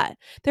the yacht.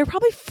 They were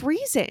probably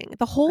freezing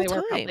the whole time. They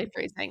were probably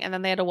freezing. And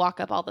then they had to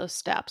walk up all those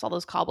steps, all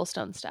those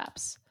cobblestone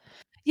steps.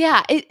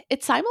 Yeah,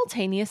 it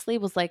simultaneously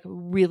was like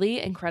really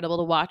incredible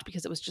to watch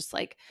because it was just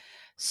like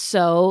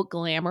so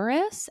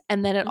glamorous.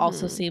 And then it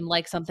also seemed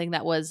like something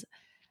that was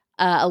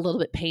a little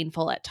bit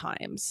painful at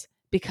times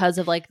because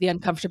of like the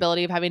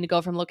uncomfortability of having to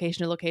go from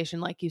location to location,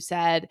 like you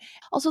said.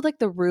 Also, like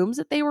the rooms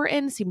that they were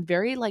in seemed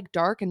very like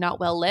dark and not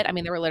well lit. I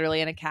mean, they were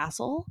literally in a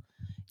castle,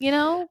 you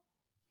know?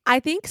 I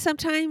think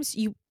sometimes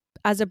you,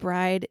 as a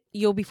bride,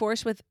 you'll be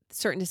forced with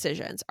certain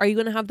decisions. Are you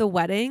going to have the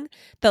wedding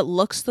that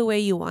looks the way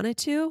you want it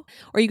to?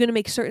 Or are you going to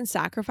make certain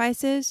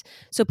sacrifices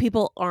so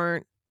people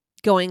aren't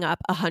going up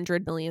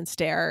 100 million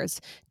stairs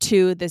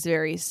to this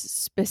very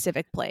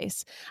specific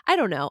place? I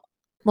don't know.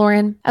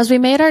 Lauren, as we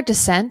made our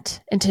descent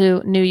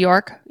into New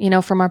York, you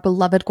know, from our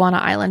beloved Guana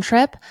Island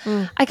trip,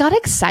 I got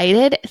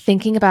excited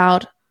thinking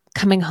about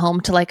coming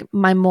home to like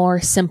my more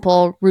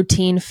simple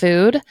routine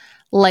food,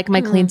 like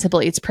my Clean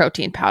Simple Eats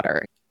protein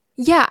powder.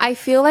 Yeah, I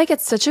feel like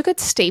it's such a good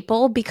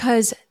staple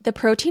because the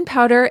protein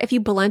powder, if you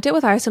blend it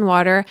with ice and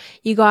water,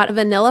 you got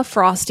vanilla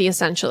frosty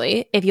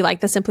essentially, if you like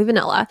the Simply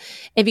Vanilla.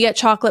 If you get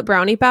chocolate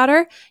brownie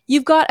powder,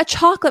 you've got a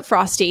chocolate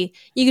frosty.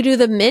 You could do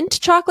the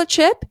mint chocolate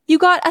chip, you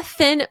got a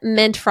thin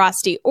mint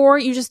frosty, or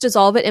you just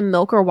dissolve it in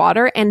milk or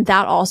water, and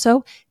that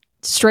also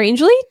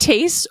strangely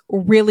tastes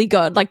really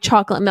good, like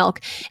chocolate milk.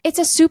 It's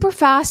a super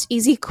fast,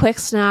 easy, quick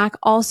snack.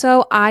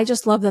 Also, I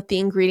just love that the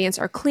ingredients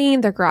are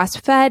clean, they're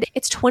grass-fed.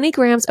 It's 20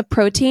 grams of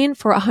protein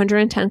for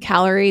 110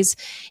 calories.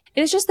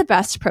 It is just the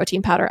best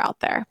protein powder out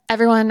there.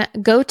 Everyone,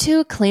 go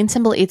to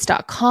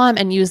cleansimpleeats.com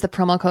and use the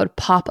promo code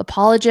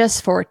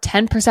POPAPOLOGIST for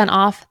 10%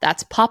 off.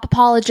 That's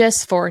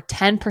POPAPOLOGIST for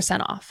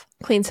 10% off.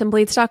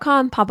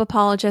 Cleansimpleeats.com,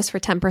 POPAPOLOGIST for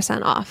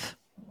 10% off.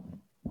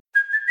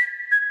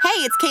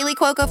 Hey, it's Kaylee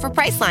Cuoco for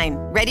Priceline.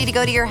 Ready to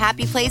go to your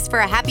happy place for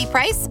a happy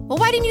price? Well,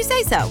 why didn't you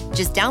say so?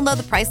 Just download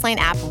the Priceline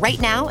app right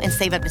now and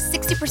save up to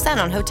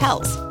 60% on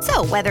hotels.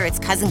 So whether it's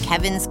Cousin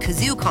Kevin's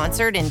Kazoo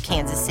Concert in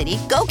Kansas City,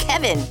 go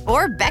Kevin,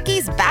 or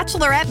Becky's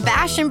Bachelorette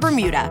Bash in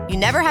Bermuda, you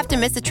never have to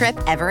miss a trip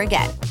ever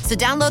again. So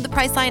download the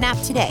Priceline app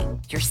today.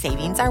 Your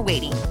savings are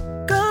waiting.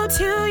 Go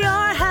to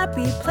your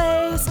happy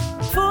place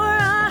for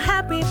a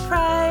happy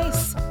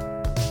price.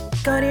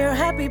 Go to your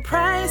happy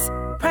price,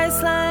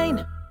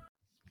 Priceline.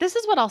 This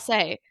is what I'll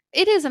say.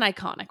 It is an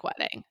iconic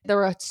wedding. There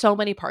were so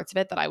many parts of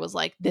it that I was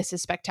like, this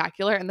is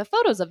spectacular. And the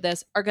photos of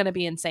this are going to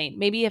be insane.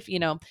 Maybe if, you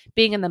know,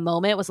 being in the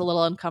moment was a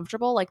little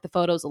uncomfortable, like the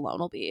photos alone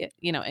will be,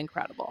 you know,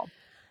 incredible.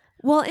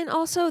 Well, and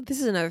also, this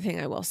is another thing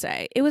I will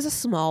say. It was a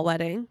small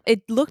wedding.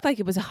 It looked like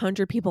it was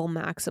 100 people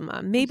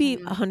maximum, maybe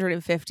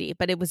 150,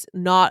 but it was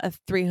not a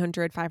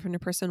 300, 500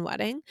 person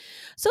wedding.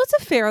 So it's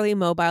a fairly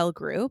mobile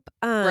group.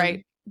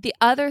 Right. The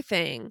other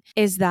thing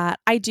is that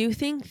I do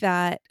think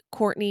that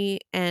Kourtney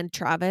and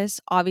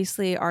Travis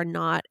obviously are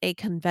not a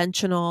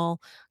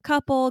conventional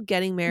couple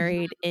getting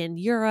married in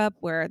Europe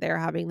where they're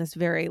having this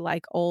very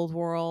like old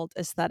world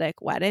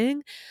aesthetic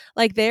wedding.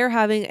 Like they're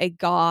having a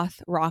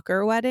goth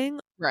rocker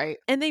wedding. Right.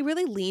 And they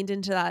really leaned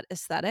into that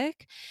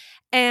aesthetic.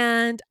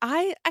 And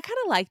I kind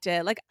of liked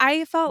it. Like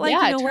I felt like,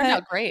 yeah, you know it what? turned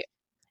out great.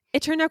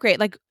 It turned out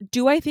great. Like,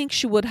 do I think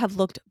she would have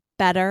looked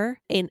better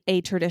in a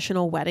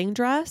traditional wedding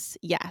dress?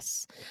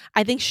 Yes.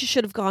 I think she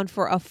should have gone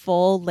for a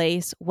full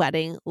lace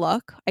wedding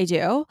look. I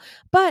do.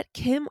 But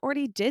Kim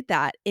already did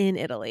that in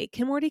Italy.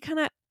 Kim already kind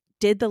of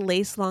did the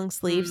lace long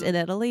sleeves in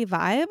Italy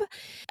vibe.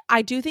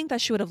 I do think that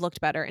she would have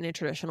looked better in a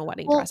traditional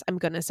wedding dress. I'm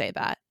going to say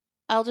that.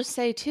 I'll just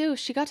say too,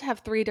 she got to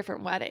have 3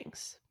 different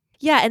weddings.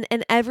 Yeah,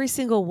 and every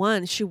single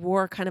one she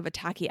wore kind of a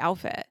tacky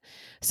outfit.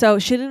 So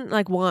she didn't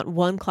like want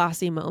one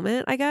classy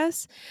moment, I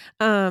guess.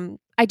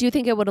 I do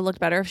think it would have looked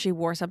better if she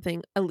wore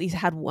something, at least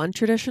had one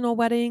traditional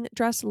wedding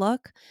dress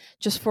look,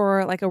 just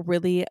for like a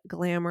really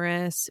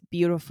glamorous,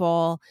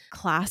 beautiful,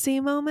 classy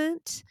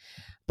moment.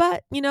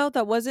 But, you know,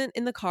 that wasn't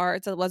in the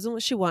cards. That wasn't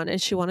what she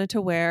wanted. She wanted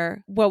to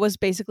wear what was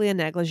basically a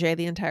negligee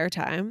the entire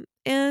time.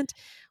 And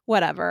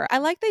whatever. I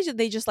like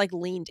they just like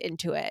leaned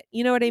into it.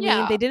 You know what I mean?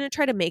 Yeah. They didn't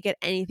try to make it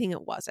anything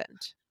it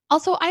wasn't.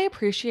 Also, I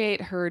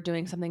appreciate her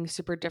doing something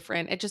super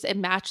different. It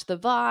matched the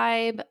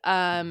vibe.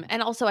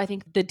 And also I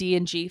think the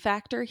D&G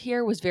factor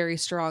here was very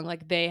strong.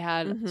 Like they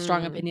had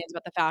strong opinions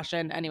about the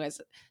fashion. Anyways,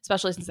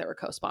 especially since they were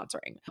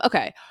co-sponsoring.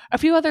 Okay. A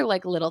few other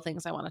like little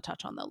things I want to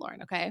touch on though,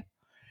 Lauren. Okay.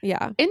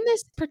 Yeah. In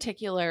this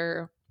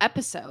particular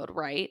episode,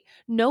 right,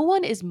 no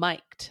one is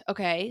mic'd,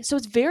 okay? So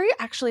it's very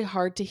actually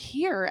hard to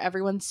hear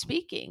everyone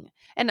speaking.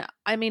 And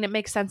I mean, it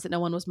makes sense that no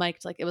one was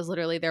mic'd, like it was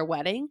literally their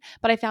wedding,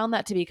 but I found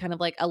that to be kind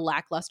of like a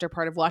lackluster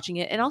part of watching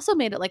it, and also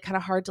made it like kind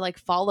of hard to like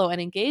follow and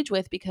engage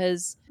with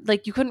because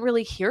like you couldn't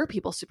really hear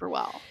people super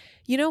well.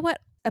 You know what?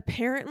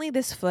 Apparently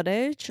this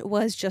footage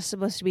was just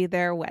supposed to be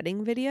their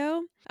wedding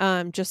video,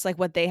 just like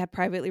what they had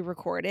privately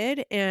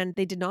recorded, and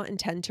they did not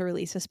intend to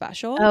release a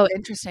special. Oh,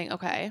 interesting.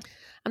 Okay.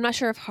 I'm not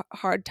sure if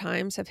hard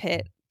times have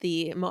hit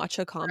the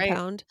matcha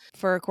compound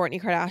for Kourtney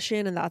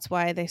Kardashian, and that's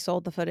why they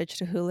sold the footage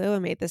to Hulu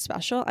and made this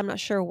special. I'm not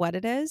sure what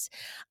it is.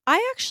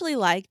 I actually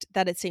liked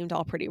that it seemed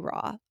all pretty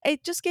raw.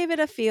 It just gave it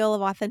a feel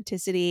of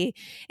authenticity.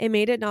 It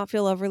made it not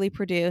feel overly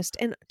produced.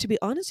 And to be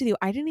honest with you,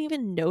 I didn't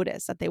even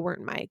notice that they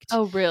weren't mic'd.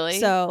 Oh, really?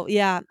 So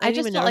yeah, I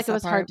just felt like it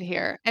was hard part. to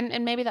hear,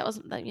 and maybe that was,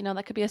 you know,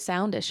 that could be a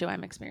sound issue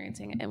I'm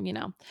experiencing, and you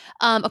know,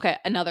 okay.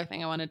 Another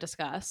thing I want to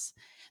discuss: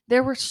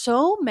 there were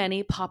so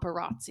many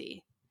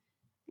paparazzi,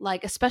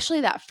 like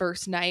especially that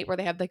first night where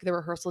they had like the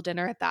rehearsal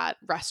dinner at that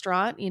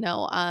restaurant, you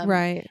know,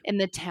 right in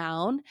the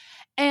town,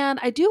 and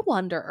I do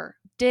wonder.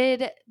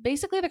 Did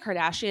basically the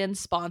Kardashians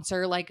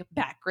sponsor like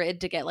Backgrid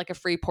to get like a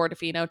free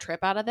Portofino trip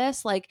out of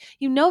this? Like,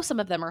 you know, some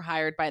of them are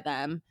hired by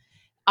them.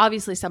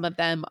 Obviously, some of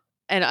them,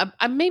 and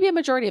maybe a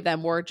majority of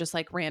them were just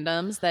like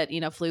randoms that,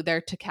 you know, flew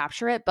there to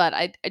capture it. But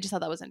I just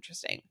thought that was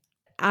interesting.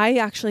 I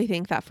actually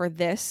think that for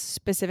this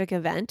specific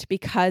event,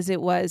 because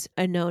it was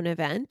a known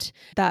event,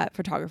 that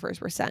photographers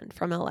were sent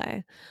from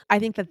LA. I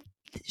think that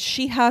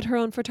she had her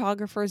own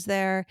photographers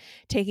there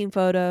taking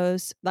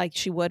photos like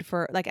she would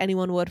for like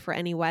anyone would for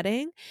any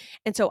wedding.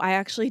 And so I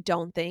actually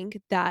don't think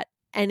that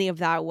any of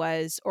that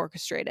was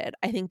orchestrated.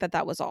 I think that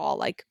that was all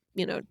like,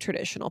 you know,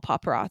 traditional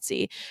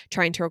paparazzi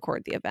trying to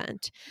record the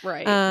event.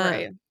 Right.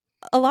 Right.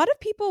 A lot of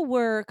people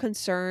were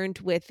concerned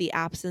with the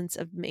absence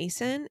of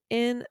Mason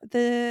in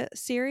the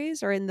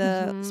series or in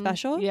the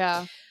special.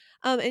 Yeah.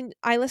 And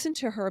I listened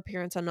to her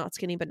appearance on Not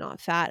Skinny But Not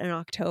Fat in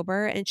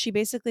October, and she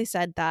basically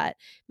said that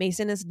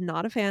Mason is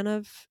not a fan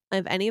of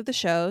any of the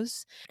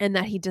shows, and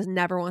that he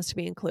never wants to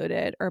be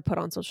included or put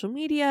on social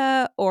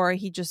media, or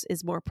he just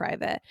is more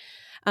private.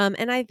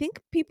 And I think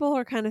people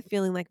are kind of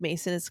feeling like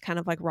Mason is kind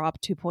of like Rob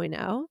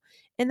 2.0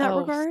 in that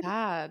regard.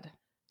 Sad.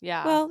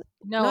 Yeah. Well,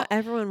 no, not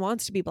everyone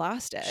wants to be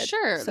blasted.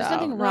 Sure, So there's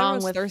nothing not wrong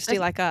everyone's with thirsty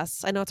like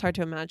us. I know it's hard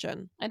to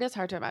imagine. It is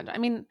hard to imagine. I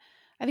mean,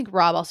 I think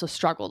Rob also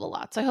struggled a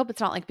lot, so I hope it's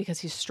not like because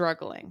he's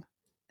struggling.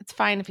 It's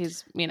fine if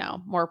he's, you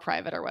know, more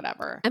private or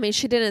whatever. I mean,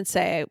 she didn't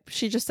say.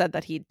 She just said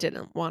that he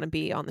didn't want to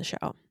be on the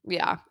show.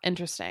 Yeah,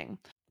 interesting.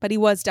 But he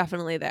was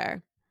definitely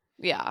there.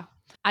 Yeah.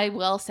 I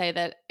will say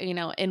that, you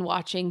know, in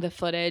watching the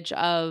footage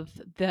of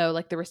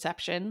the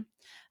reception,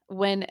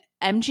 when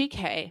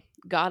MGK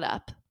got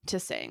up to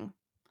sing,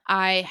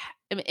 I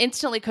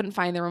instantly couldn't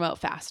find the remote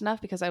fast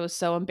enough because I was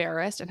so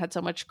embarrassed and had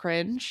so much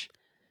cringe.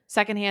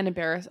 Secondhand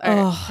embarrassed.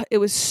 Oh, it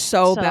was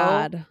so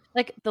bad.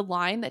 Like the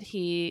line that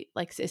he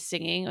like is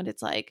singing, and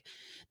it's like,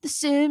 the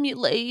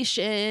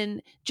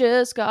simulation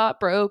just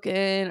got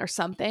broken or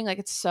something. Like,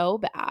 it's so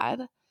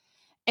bad.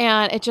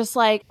 And it just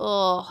like,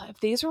 oh, if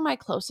these were my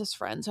closest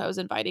friends who I was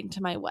inviting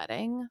to my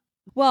wedding.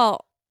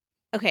 Well,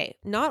 okay,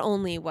 not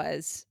only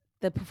was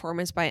the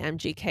performance by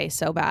MGK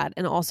so bad,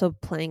 and also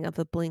playing of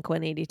the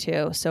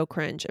Blink-182 so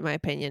cringe in my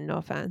opinion. No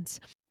offense.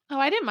 Oh,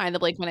 I didn't mind the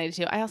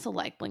Blink-182. I also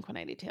like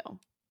Blink-182.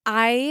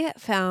 I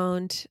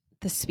found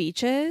the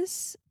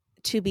speeches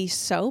to be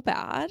so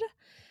bad,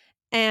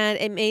 and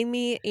it made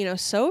me,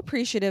 so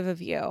appreciative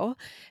of you,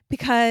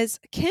 because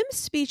Kim's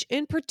speech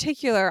in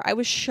particular, I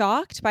was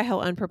shocked by how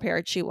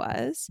unprepared she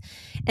was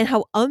and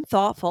how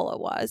unthoughtful it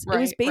was. It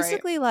was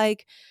basically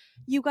like,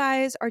 you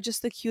guys are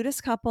just the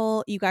cutest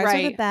couple. You guys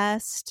are the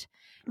best.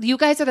 You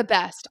guys are the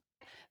best.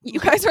 You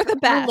guys are the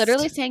best. We're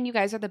literally saying you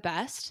guys are the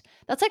best.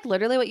 That's like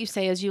literally what you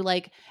say as you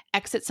like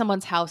exit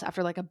someone's house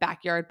after like a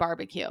backyard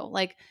barbecue.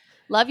 Like,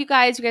 love you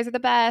guys. You guys are the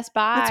best.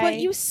 Bye.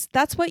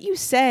 That's what you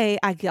say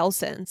at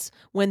Gelson's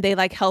when they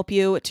like help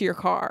you to your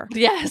car.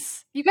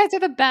 Yes. You guys are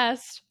the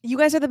best. You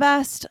guys are the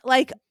best.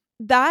 Like,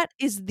 that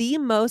is the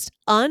most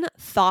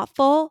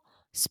unthoughtful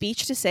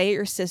speech to say at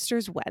your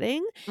sister's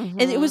wedding.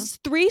 And it was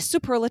 3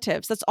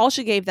 superlatives. That's all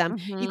she gave them.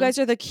 You guys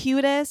are the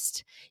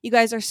cutest. You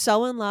guys are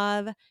so in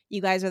love.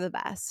 You guys are the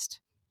best.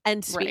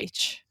 End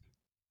speech.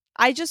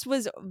 I just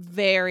was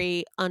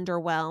very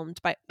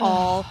underwhelmed by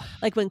all,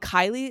 like when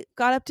Kylie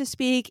got up to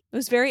speak, it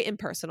was very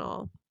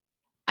impersonal.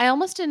 I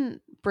almost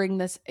didn't bring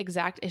this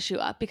exact issue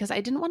up because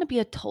I didn't want to be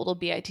a total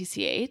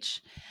bitch,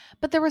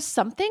 but there was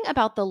something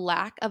about the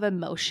lack of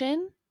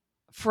emotion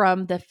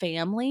from the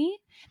family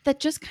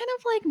that just kind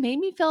of like made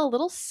me feel a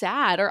little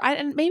sad,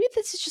 and maybe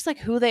this is just like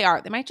who they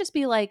are. They might just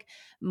be like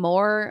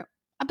more,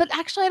 but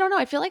actually I don't know.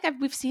 I feel like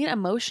we've seen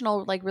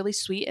emotional, like really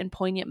sweet and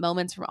poignant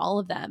moments from all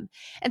of them.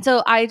 And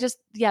so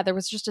there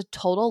was just a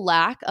total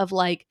lack of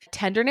like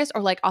tenderness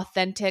or like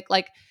authentic,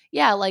 like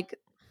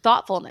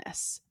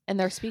thoughtfulness in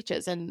their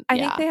speeches. And I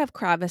think they have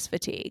Kravis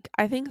fatigue.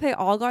 I think they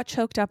all got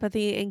choked up at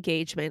the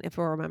engagement, if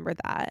we remember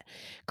that.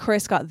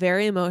 Chris got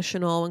very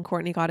emotional when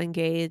Kourtney got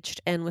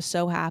engaged and was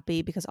so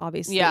happy because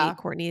obviously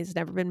Kourtney has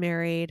never been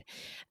married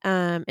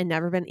and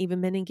never been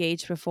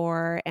engaged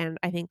before. And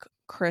I think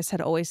Chris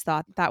had always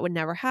thought that would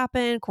never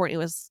happen. Kourtney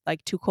was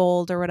like too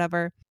cold or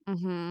whatever.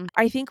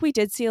 I think we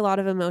did see a lot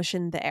of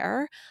emotion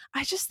there.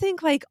 I just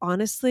think, like,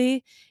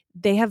 honestly,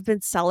 they have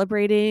been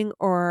celebrating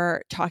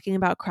or talking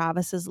about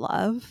Kravis's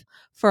love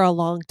for a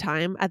long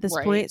time at this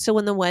point. So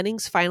when the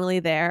wedding's finally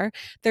there,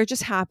 they're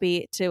just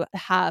happy to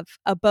have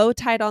a bow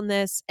tied on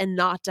this and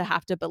not to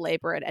have to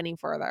belabor it any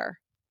further.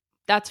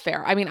 That's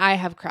fair. I mean, I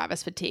have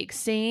Kravis fatigue.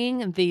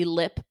 Seeing the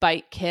lip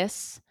bite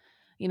kiss,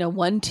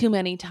 one too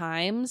many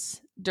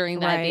times during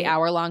the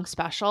hour-long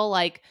special,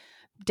 like,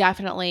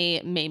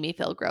 definitely made me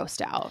feel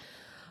grossed out.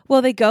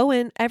 Well, they go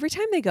in, every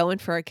time they go in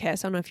for a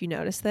kiss, I don't know if you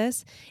noticed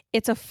this,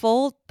 it's a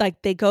full,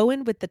 like, they go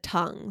in with the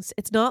tongues.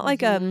 It's not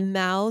like a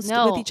mouths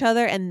with each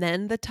other and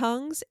then the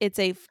tongues. It's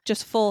a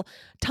just full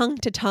tongue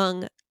to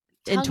tongue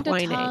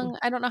entwining. To tongue.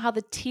 I don't know how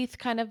the teeth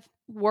kind of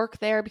work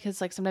there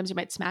because, like, sometimes you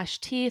might smash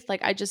teeth.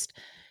 Like, I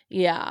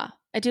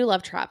do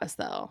love Travis,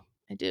 though.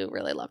 I do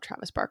really love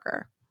Travis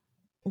Barker.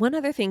 One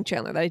other thing,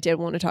 Chandler, that I did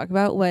want to talk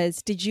about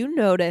was, did you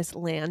notice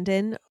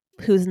Landon,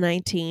 who's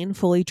 19,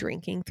 fully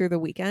drinking through the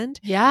weekend?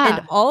 Yeah.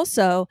 And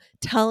also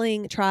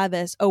telling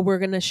Travis, oh, we're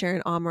going to share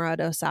an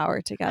Amaretto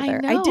sour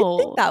together. I did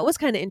think that was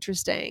kind of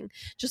interesting.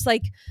 Just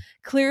like,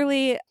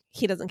 clearly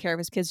he doesn't care if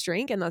his kids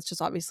drink. And that's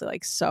just obviously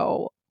like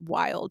so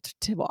wild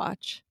to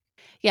watch.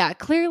 Yeah.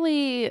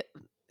 Clearly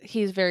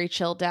he's very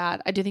chill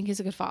dad. I do think he's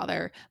a good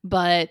father,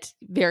 but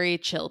very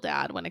chill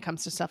dad when it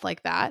comes to stuff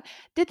like that.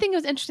 Did think it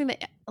was interesting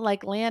that,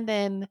 like,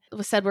 Landon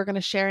said we're going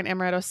to share an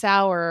Amaretto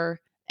sour.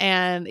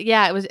 And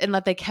it was, and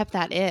that they kept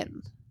that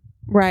in.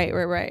 Right.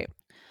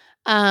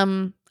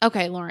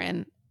 Okay,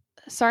 Lauren,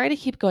 sorry to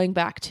keep going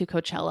back to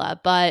Coachella,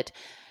 but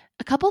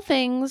a couple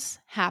things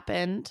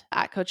happened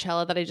at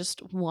Coachella that I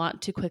just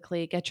want to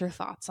quickly get your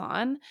thoughts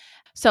on.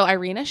 So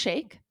Irina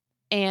Shayk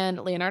and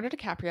Leonardo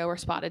DiCaprio were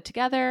spotted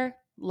together,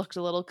 looked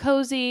a little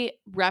cozy.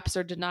 Reps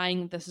are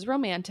denying this is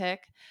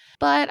romantic.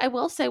 But I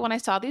will say, when I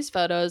saw these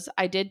photos,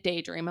 I did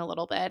daydream a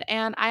little bit.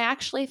 And I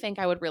actually think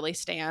I would really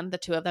stand the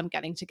two of them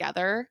getting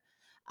together.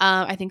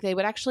 I think they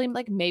would actually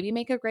like maybe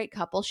make a great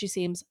couple. She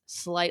seems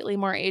slightly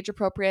more age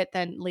appropriate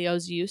than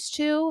Leo's used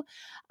to.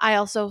 I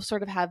also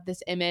sort of have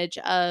this image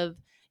of,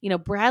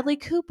 Bradley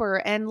Cooper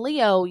and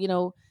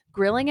Leo,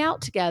 grilling out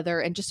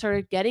together and just sort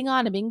of getting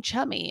on and being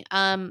chummy.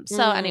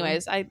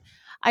 Anyways,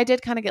 I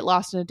did kind of get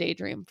lost in a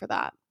daydream for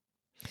that.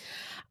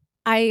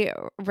 I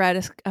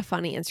read a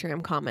funny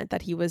Instagram comment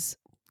that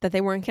that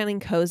they weren't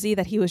getting cozy,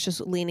 that he was just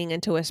leaning in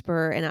to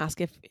whisper and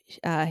ask if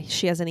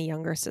she has any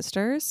younger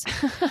sisters.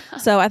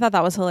 So I thought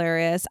that was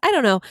hilarious. I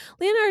don't know.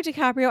 Leonardo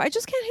DiCaprio, I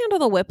just can't handle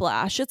the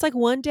whiplash. It's like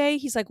one day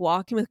he's like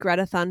walking with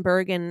Greta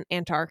Thunberg in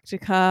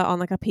Antarctica on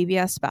like a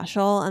PBS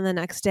special. And the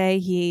next day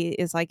he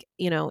is like,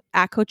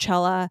 at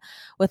Coachella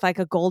with like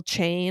a gold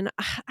chain.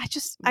 I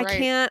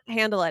can't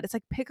handle it. It's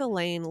like, pick a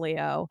lane,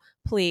 Leo,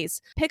 please.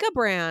 Pick a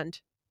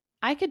brand.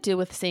 I could do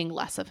with seeing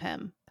less of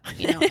him.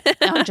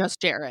 Not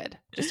just Jared,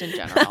 just in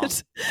general.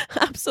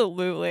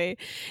 Absolutely.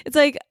 It's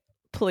like,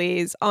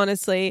 Please,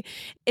 honestly,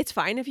 it's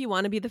fine if you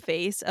want to be the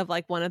face of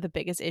like one of the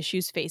biggest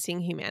issues facing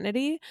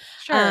humanity.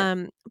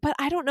 Sure. But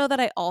I don't know that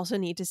I also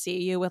need to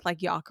see you with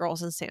like Yacht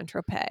Girls and Saint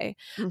Tropez.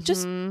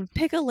 Just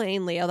pick a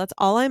lane, Leo. That's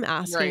all I'm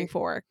asking Right.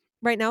 for.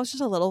 Right now, it's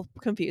just a little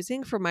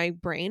confusing for my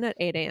brain at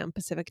 8 a.m.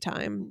 Pacific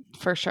time.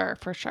 For sure.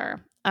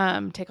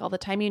 Take all the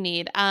time you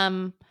need.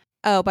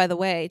 Oh, by the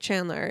way,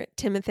 Chandler,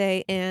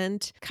 Timothy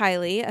and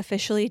Kylie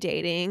officially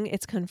dating.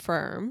 It's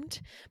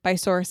confirmed by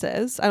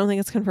sources. I don't think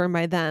it's confirmed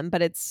by them,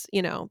 but it's,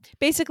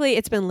 basically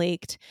it's been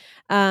leaked.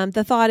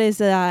 The thought is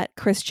that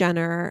Kris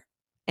Jenner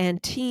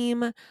and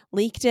team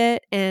leaked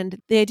it.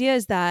 And the idea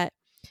is that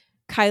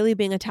Kylie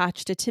being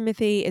attached to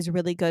Timothy is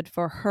really good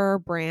for her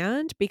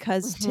brand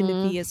because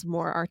Timothy is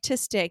more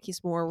artistic.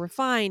 He's more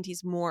refined.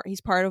 He's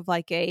part of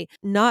like a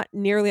not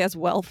nearly as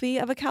wealthy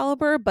of a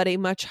caliber, but a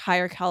much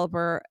higher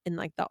caliber in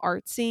like the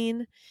art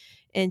scene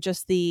and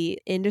just the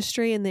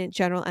industry and the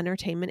general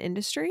entertainment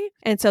industry.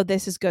 And so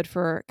this is good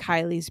for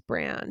Kylie's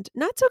brand.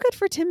 Not so good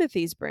for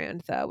Timothy's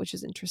brand though, which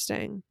is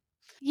interesting.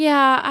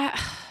 Yeah,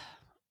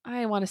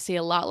 I want to see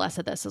a lot less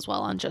of this as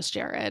well on Just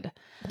Jared.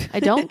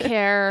 I don't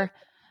care.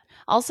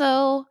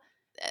 Also,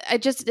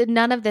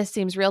 none of this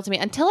seems real to me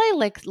until I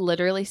like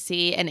literally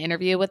see an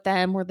interview with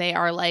them where they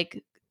are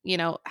like,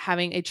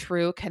 having a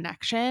true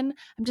connection.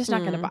 I'm just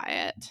not going to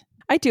buy it.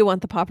 I do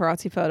want the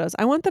paparazzi photos.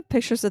 I want the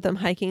pictures of them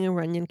hiking in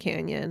Runyon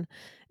Canyon.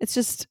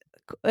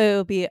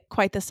 It'll be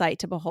quite the sight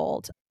to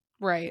behold.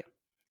 Right.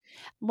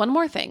 One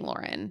more thing,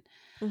 Lauren.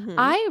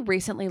 I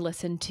recently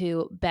listened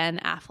to Ben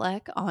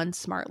Affleck on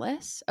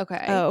Smartless.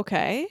 Okay. Oh,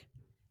 okay.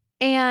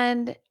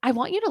 And I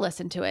want you to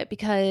listen to it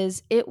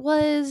because it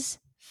was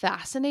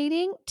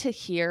fascinating to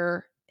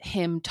hear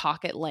him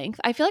talk at length.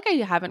 I feel like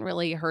I haven't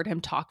really heard him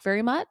talk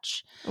very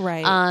much.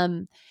 Right.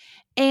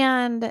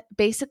 And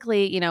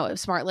basically,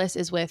 Smartless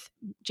is with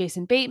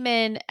Jason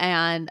Bateman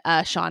and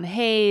Sean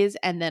Hayes,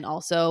 and then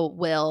also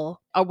Will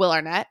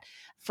Arnett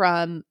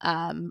from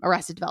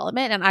Arrested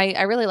Development. And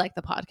I really like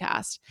the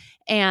podcast.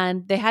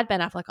 And they had Ben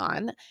Affleck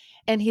on.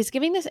 And he's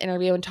giving this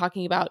interview and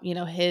talking about,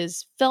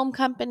 his film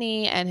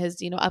company and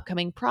his,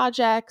 upcoming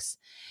projects.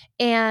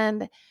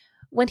 And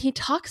when he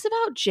talks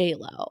about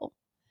J-Lo,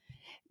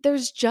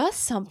 there's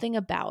just something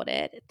about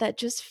it that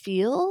just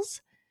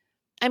feels,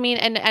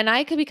 and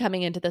I could be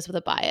coming into this with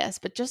a bias,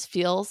 but just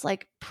feels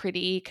like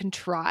pretty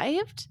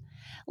contrived.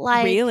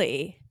 Like,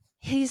 really?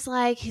 He's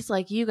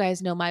like, you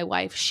guys know my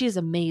wife. She's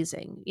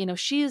amazing.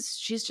 She's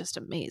just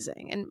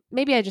amazing. And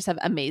maybe I just have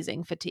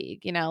amazing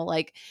fatigue,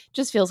 like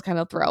just feels kind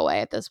of throwaway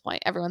at this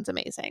point. Everyone's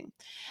amazing.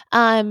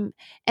 And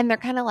they're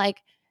kind of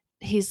like,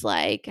 he's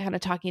like kind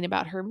of talking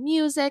about her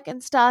music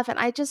and stuff. And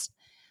I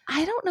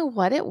don't know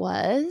what it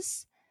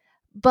was,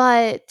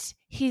 but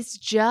he's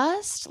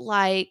just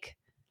like,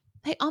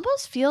 he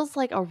almost feels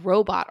like a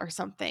robot or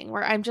something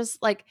where I'm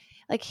just like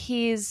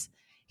he's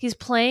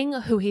playing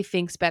who he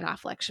thinks Ben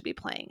Affleck should be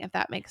playing, if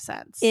that makes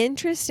sense.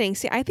 Interesting.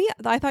 See, I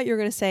thought you were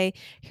going to say,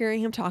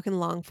 hearing him talk in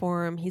long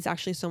form, he's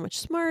actually so much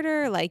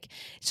smarter. Like,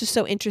 it's just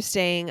so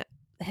interesting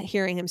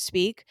hearing him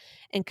speak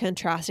and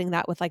contrasting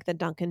that with like the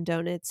Dunkin'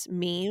 Donuts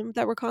meme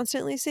that we're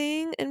constantly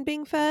seeing and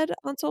being fed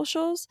on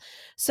socials.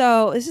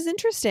 So this is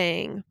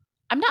interesting.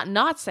 I'm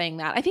not saying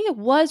that. I think it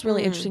was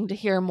really interesting to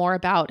hear more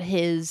about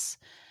his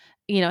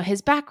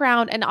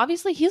background. And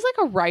obviously he's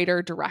like a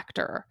writer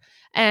director.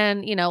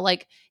 And,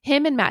 like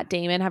him and Matt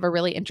Damon have a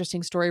really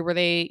interesting story where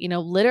they,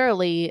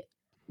 literally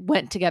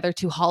went together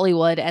to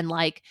Hollywood and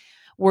like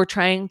were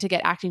trying to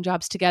get acting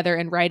jobs together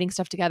and writing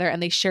stuff together.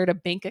 And they shared a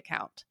bank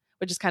account,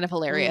 which is kind of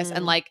hilarious.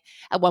 And like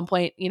at one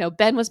point,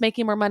 Ben was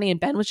making more money and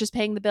Ben was just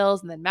paying the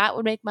bills and then Matt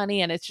would make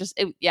money. And it's just,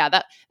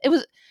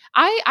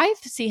 I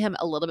see him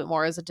a little bit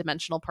more as a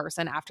dimensional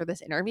person after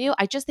this interview.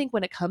 I just think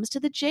when it comes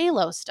to the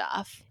J-Lo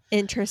stuff.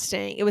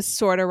 Interesting. It was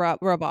sort of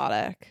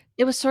robotic.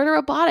 It was sort of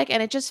robotic.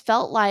 And it just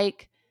felt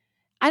like,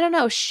 I don't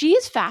know,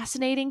 she's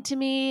fascinating to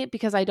me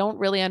because I don't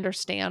really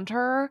understand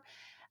her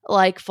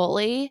like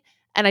fully.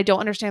 And I don't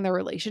understand their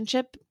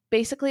relationship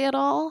basically at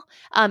all.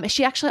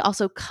 She actually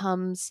also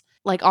comes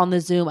like on the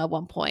Zoom at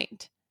one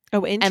point.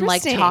 Oh, interesting. And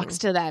like talks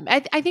to them. I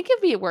think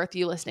it'd be worth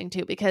you listening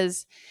to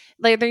because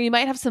later you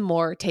might have some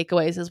more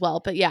takeaways as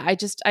well. But yeah,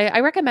 I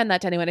recommend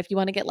that to anyone if you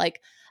want to get like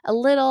a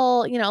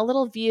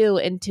little view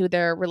into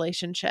their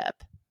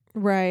relationship.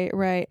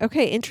 Right.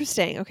 Okay,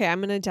 interesting. Okay, I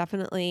will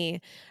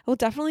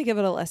definitely give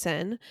it a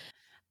listen.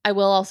 I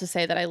will also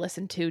say that I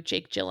listened to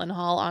Jake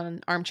Gyllenhaal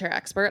on Armchair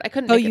Expert. I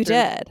couldn't make it you through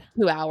did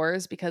 2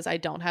 hours because I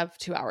don't have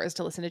 2 hours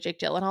to listen to Jake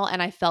Gyllenhaal,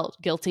 and I felt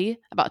guilty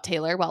about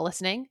Taylor while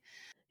listening.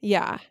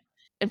 Yeah.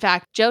 In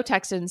fact, Joe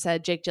texted and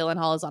said Jake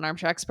Gyllenhaal is on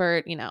Armchair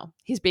Expert.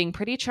 He's being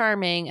pretty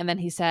charming. And then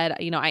he said,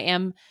 I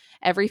am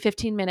every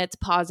 15 minutes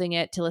pausing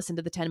it to listen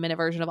to the 10-minute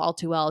version of All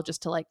Too Well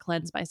just to like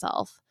cleanse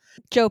myself.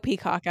 Joe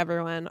Peacock,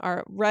 everyone,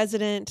 our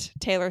resident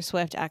Taylor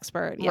Swift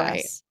expert. Yes.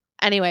 Right.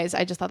 Anyways,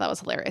 I just thought that was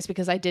hilarious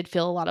because I did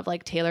feel a lot of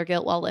like Taylor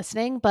guilt while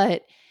listening,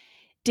 but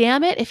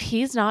damn it, if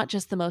he's not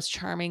just the most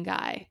charming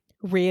guy.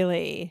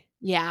 Really?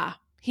 Yeah.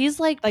 He's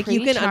like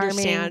you can charming.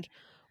 understand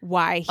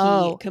why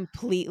he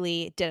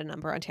completely did a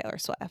number on Taylor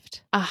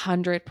Swift.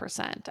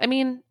 100%. I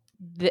mean,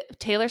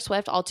 Taylor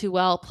Swift, All Too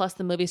Well, plus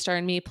The Movie Star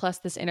and Me, plus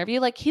this interview,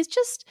 like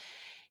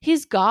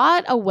he's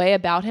got a way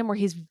about him where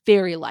he's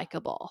very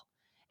likable.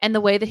 And the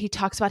way that he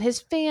talks about his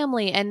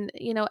family and,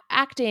 you know,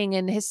 acting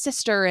and his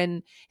sister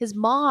and his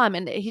mom.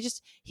 And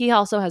he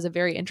also has a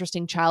very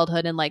interesting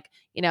childhood and, like,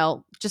 you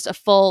know, just a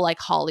full like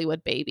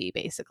Hollywood baby,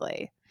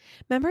 basically.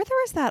 Remember there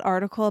was that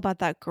article about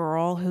that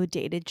girl who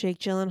dated Jake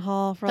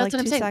Gyllenhaal for like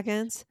 2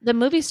 seconds? The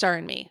Movie Star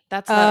and Me.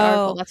 That's that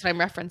article. That's what I'm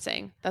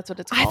referencing. That's what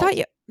it's called.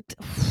 I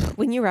thought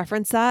when you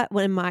referenced that,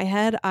 in my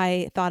head,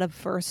 I thought of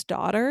First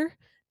Daughter,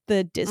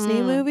 the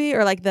Disney movie,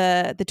 or like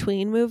the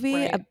tween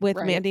movie with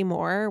Mandy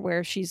Moore,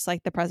 where she's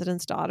like the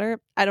president's daughter.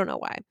 I don't know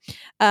why.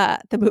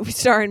 The Movie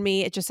Star and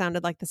Me, it just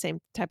sounded like the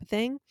same type of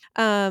thing.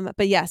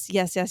 But yes.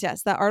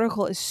 That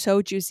article is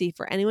so juicy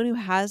for anyone who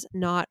has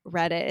not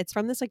read it. It's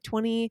from this like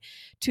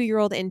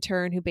 22-year-old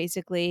intern who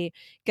basically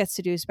gets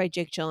seduced by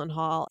Jake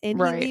Gyllenhaal, and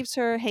he leaves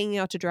her hanging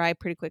out to dry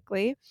pretty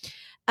quickly.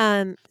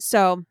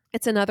 So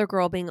it's another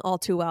girl being all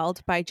too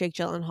welled by Jake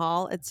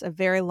Gyllenhaal. It's a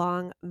very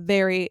long,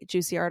 very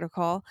juicy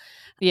article.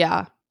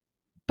 Yeah.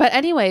 But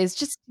anyways,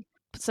 just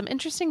some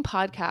interesting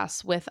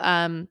podcasts with,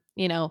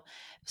 you know,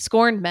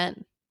 scorned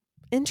men.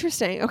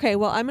 Interesting. Okay.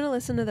 Well, I'm going to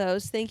listen to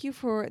those. Thank you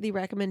for the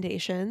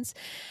recommendations.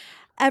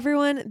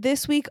 Everyone,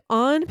 this week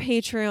on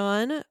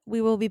Patreon,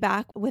 we will be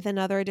back with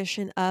another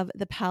edition of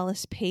the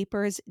Palace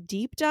Papers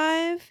Deep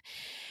Dive.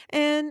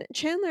 And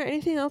Chandler,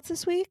 anything else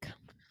this week?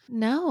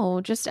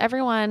 No, just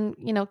everyone,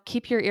 you know,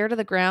 keep your ear to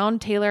the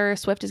ground. Taylor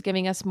Swift is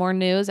giving us more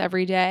news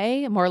every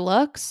day, more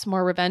looks,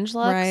 more revenge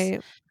looks.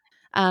 Right.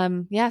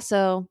 Yeah,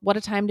 so what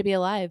a time to be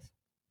alive.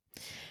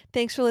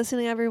 Thanks for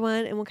listening,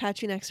 everyone, and we'll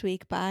catch you next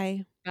week.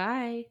 Bye.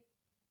 Bye.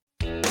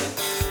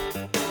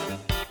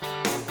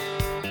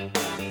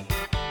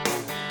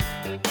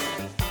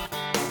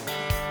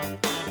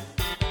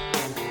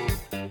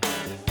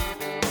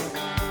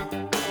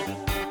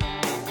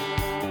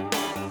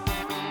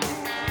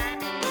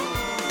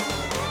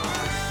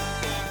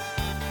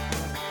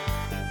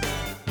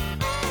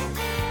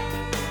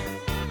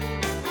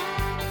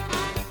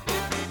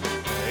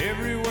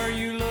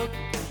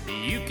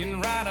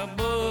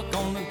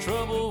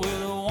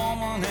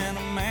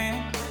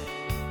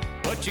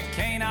 You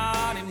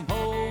cannot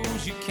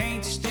impose, you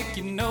can't stick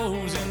your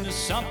nose into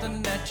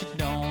something that you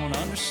don't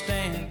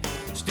understand.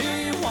 Still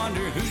you wonder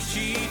who's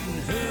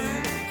cheating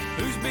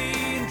who's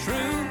being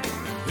true,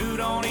 who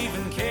don't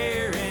even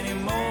care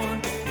anymore.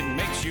 It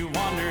makes you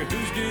wonder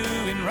who's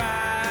doing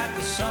right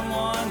to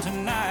someone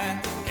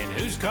tonight, and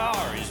whose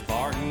car is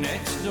parked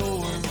next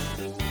door.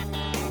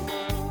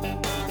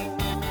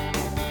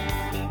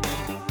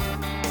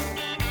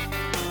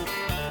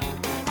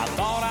 I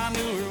thought I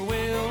knew her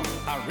well,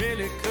 I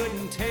really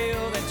couldn't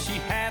tell that she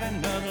had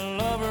another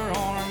lover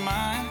on her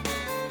mind.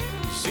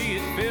 You see,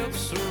 it felt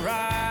so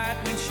right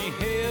when she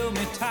held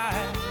me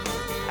tight.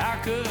 How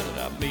could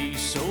I be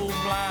so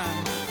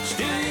blind?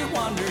 Still you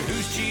wonder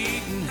who's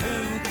cheating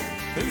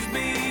who's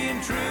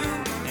being true,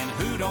 and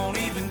who don't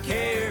even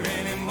care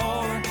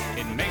anymore.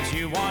 It makes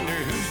you wonder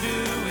who's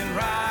doing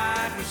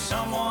right with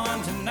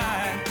someone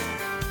tonight,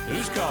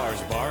 whose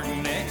car's parked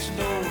next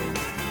door.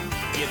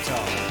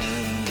 Guitar.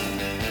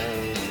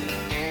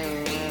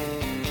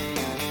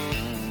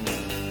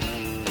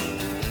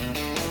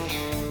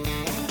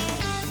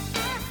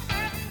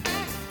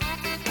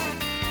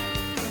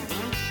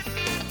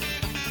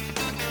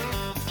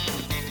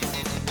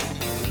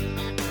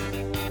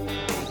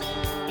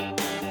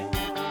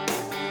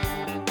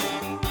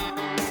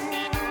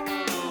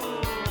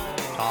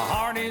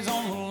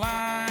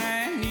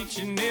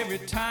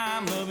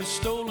 Time love is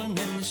stolen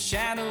in the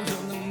shadows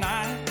of the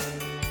night.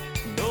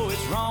 Though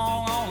it's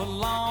wrong all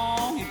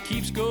along, it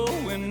keeps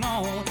going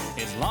on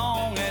as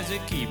long as they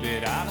keep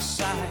it out of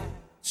sight.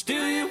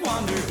 Still you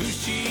wonder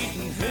who's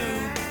cheating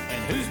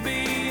and who's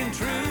being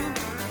true,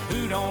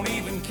 who don't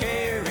even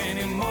care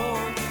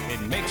anymore.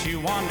 It makes you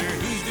wonder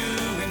who's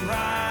doing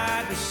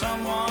right with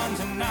someone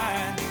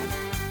tonight,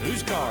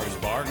 whose car's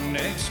parked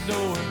next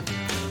door.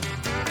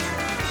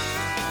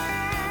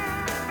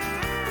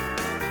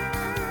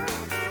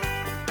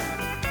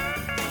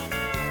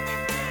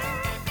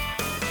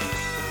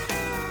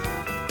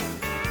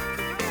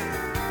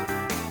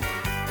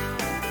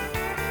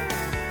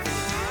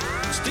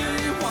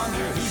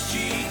 Who's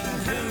cheating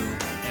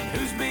and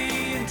who's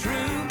being true,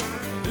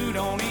 who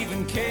don't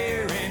even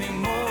care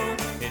anymore.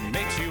 It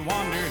makes you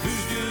wonder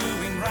who's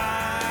doing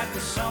right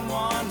with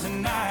someone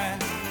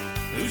tonight,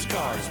 whose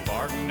car's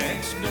parked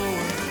next door.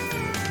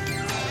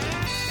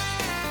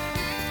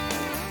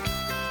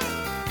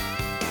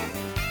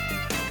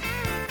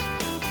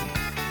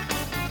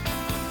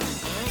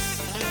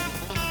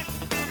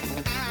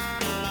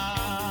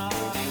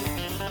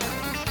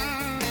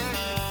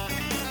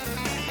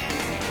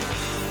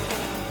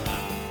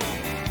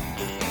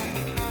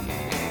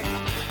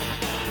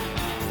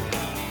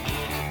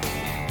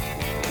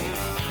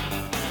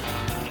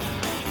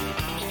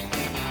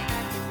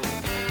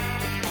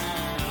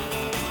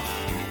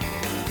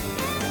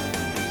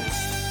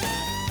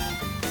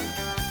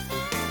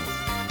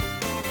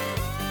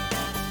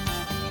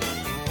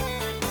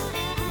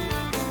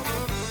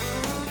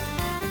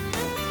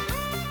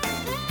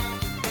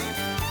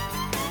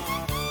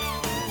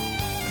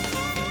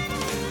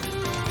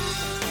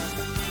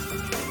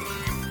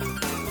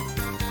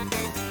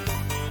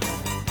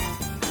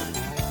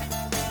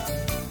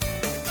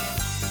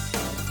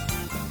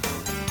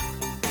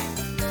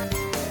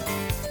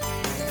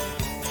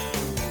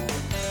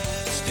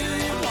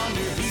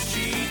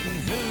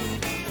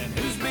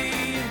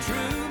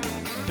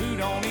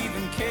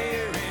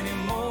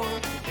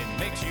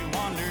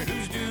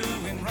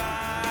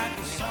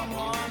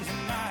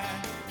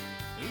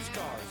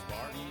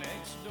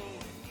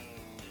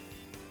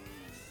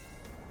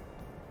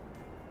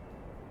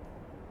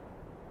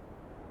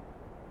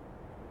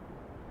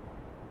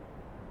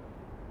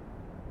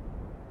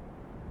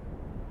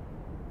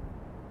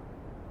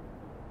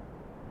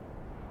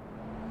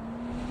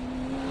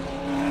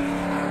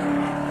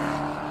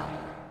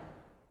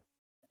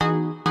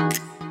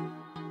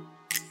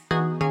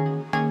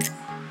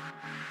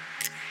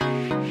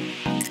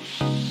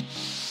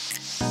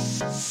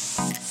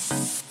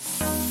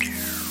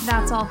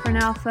 that's all for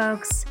now,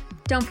 folks.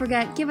 Don't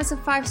forget, give us a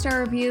 5-star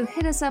review,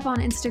 hit us up on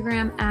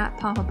Instagram at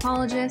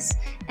Popapologists,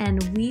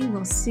 and we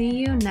will see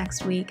you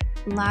next week,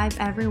 live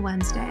every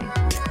Wednesday.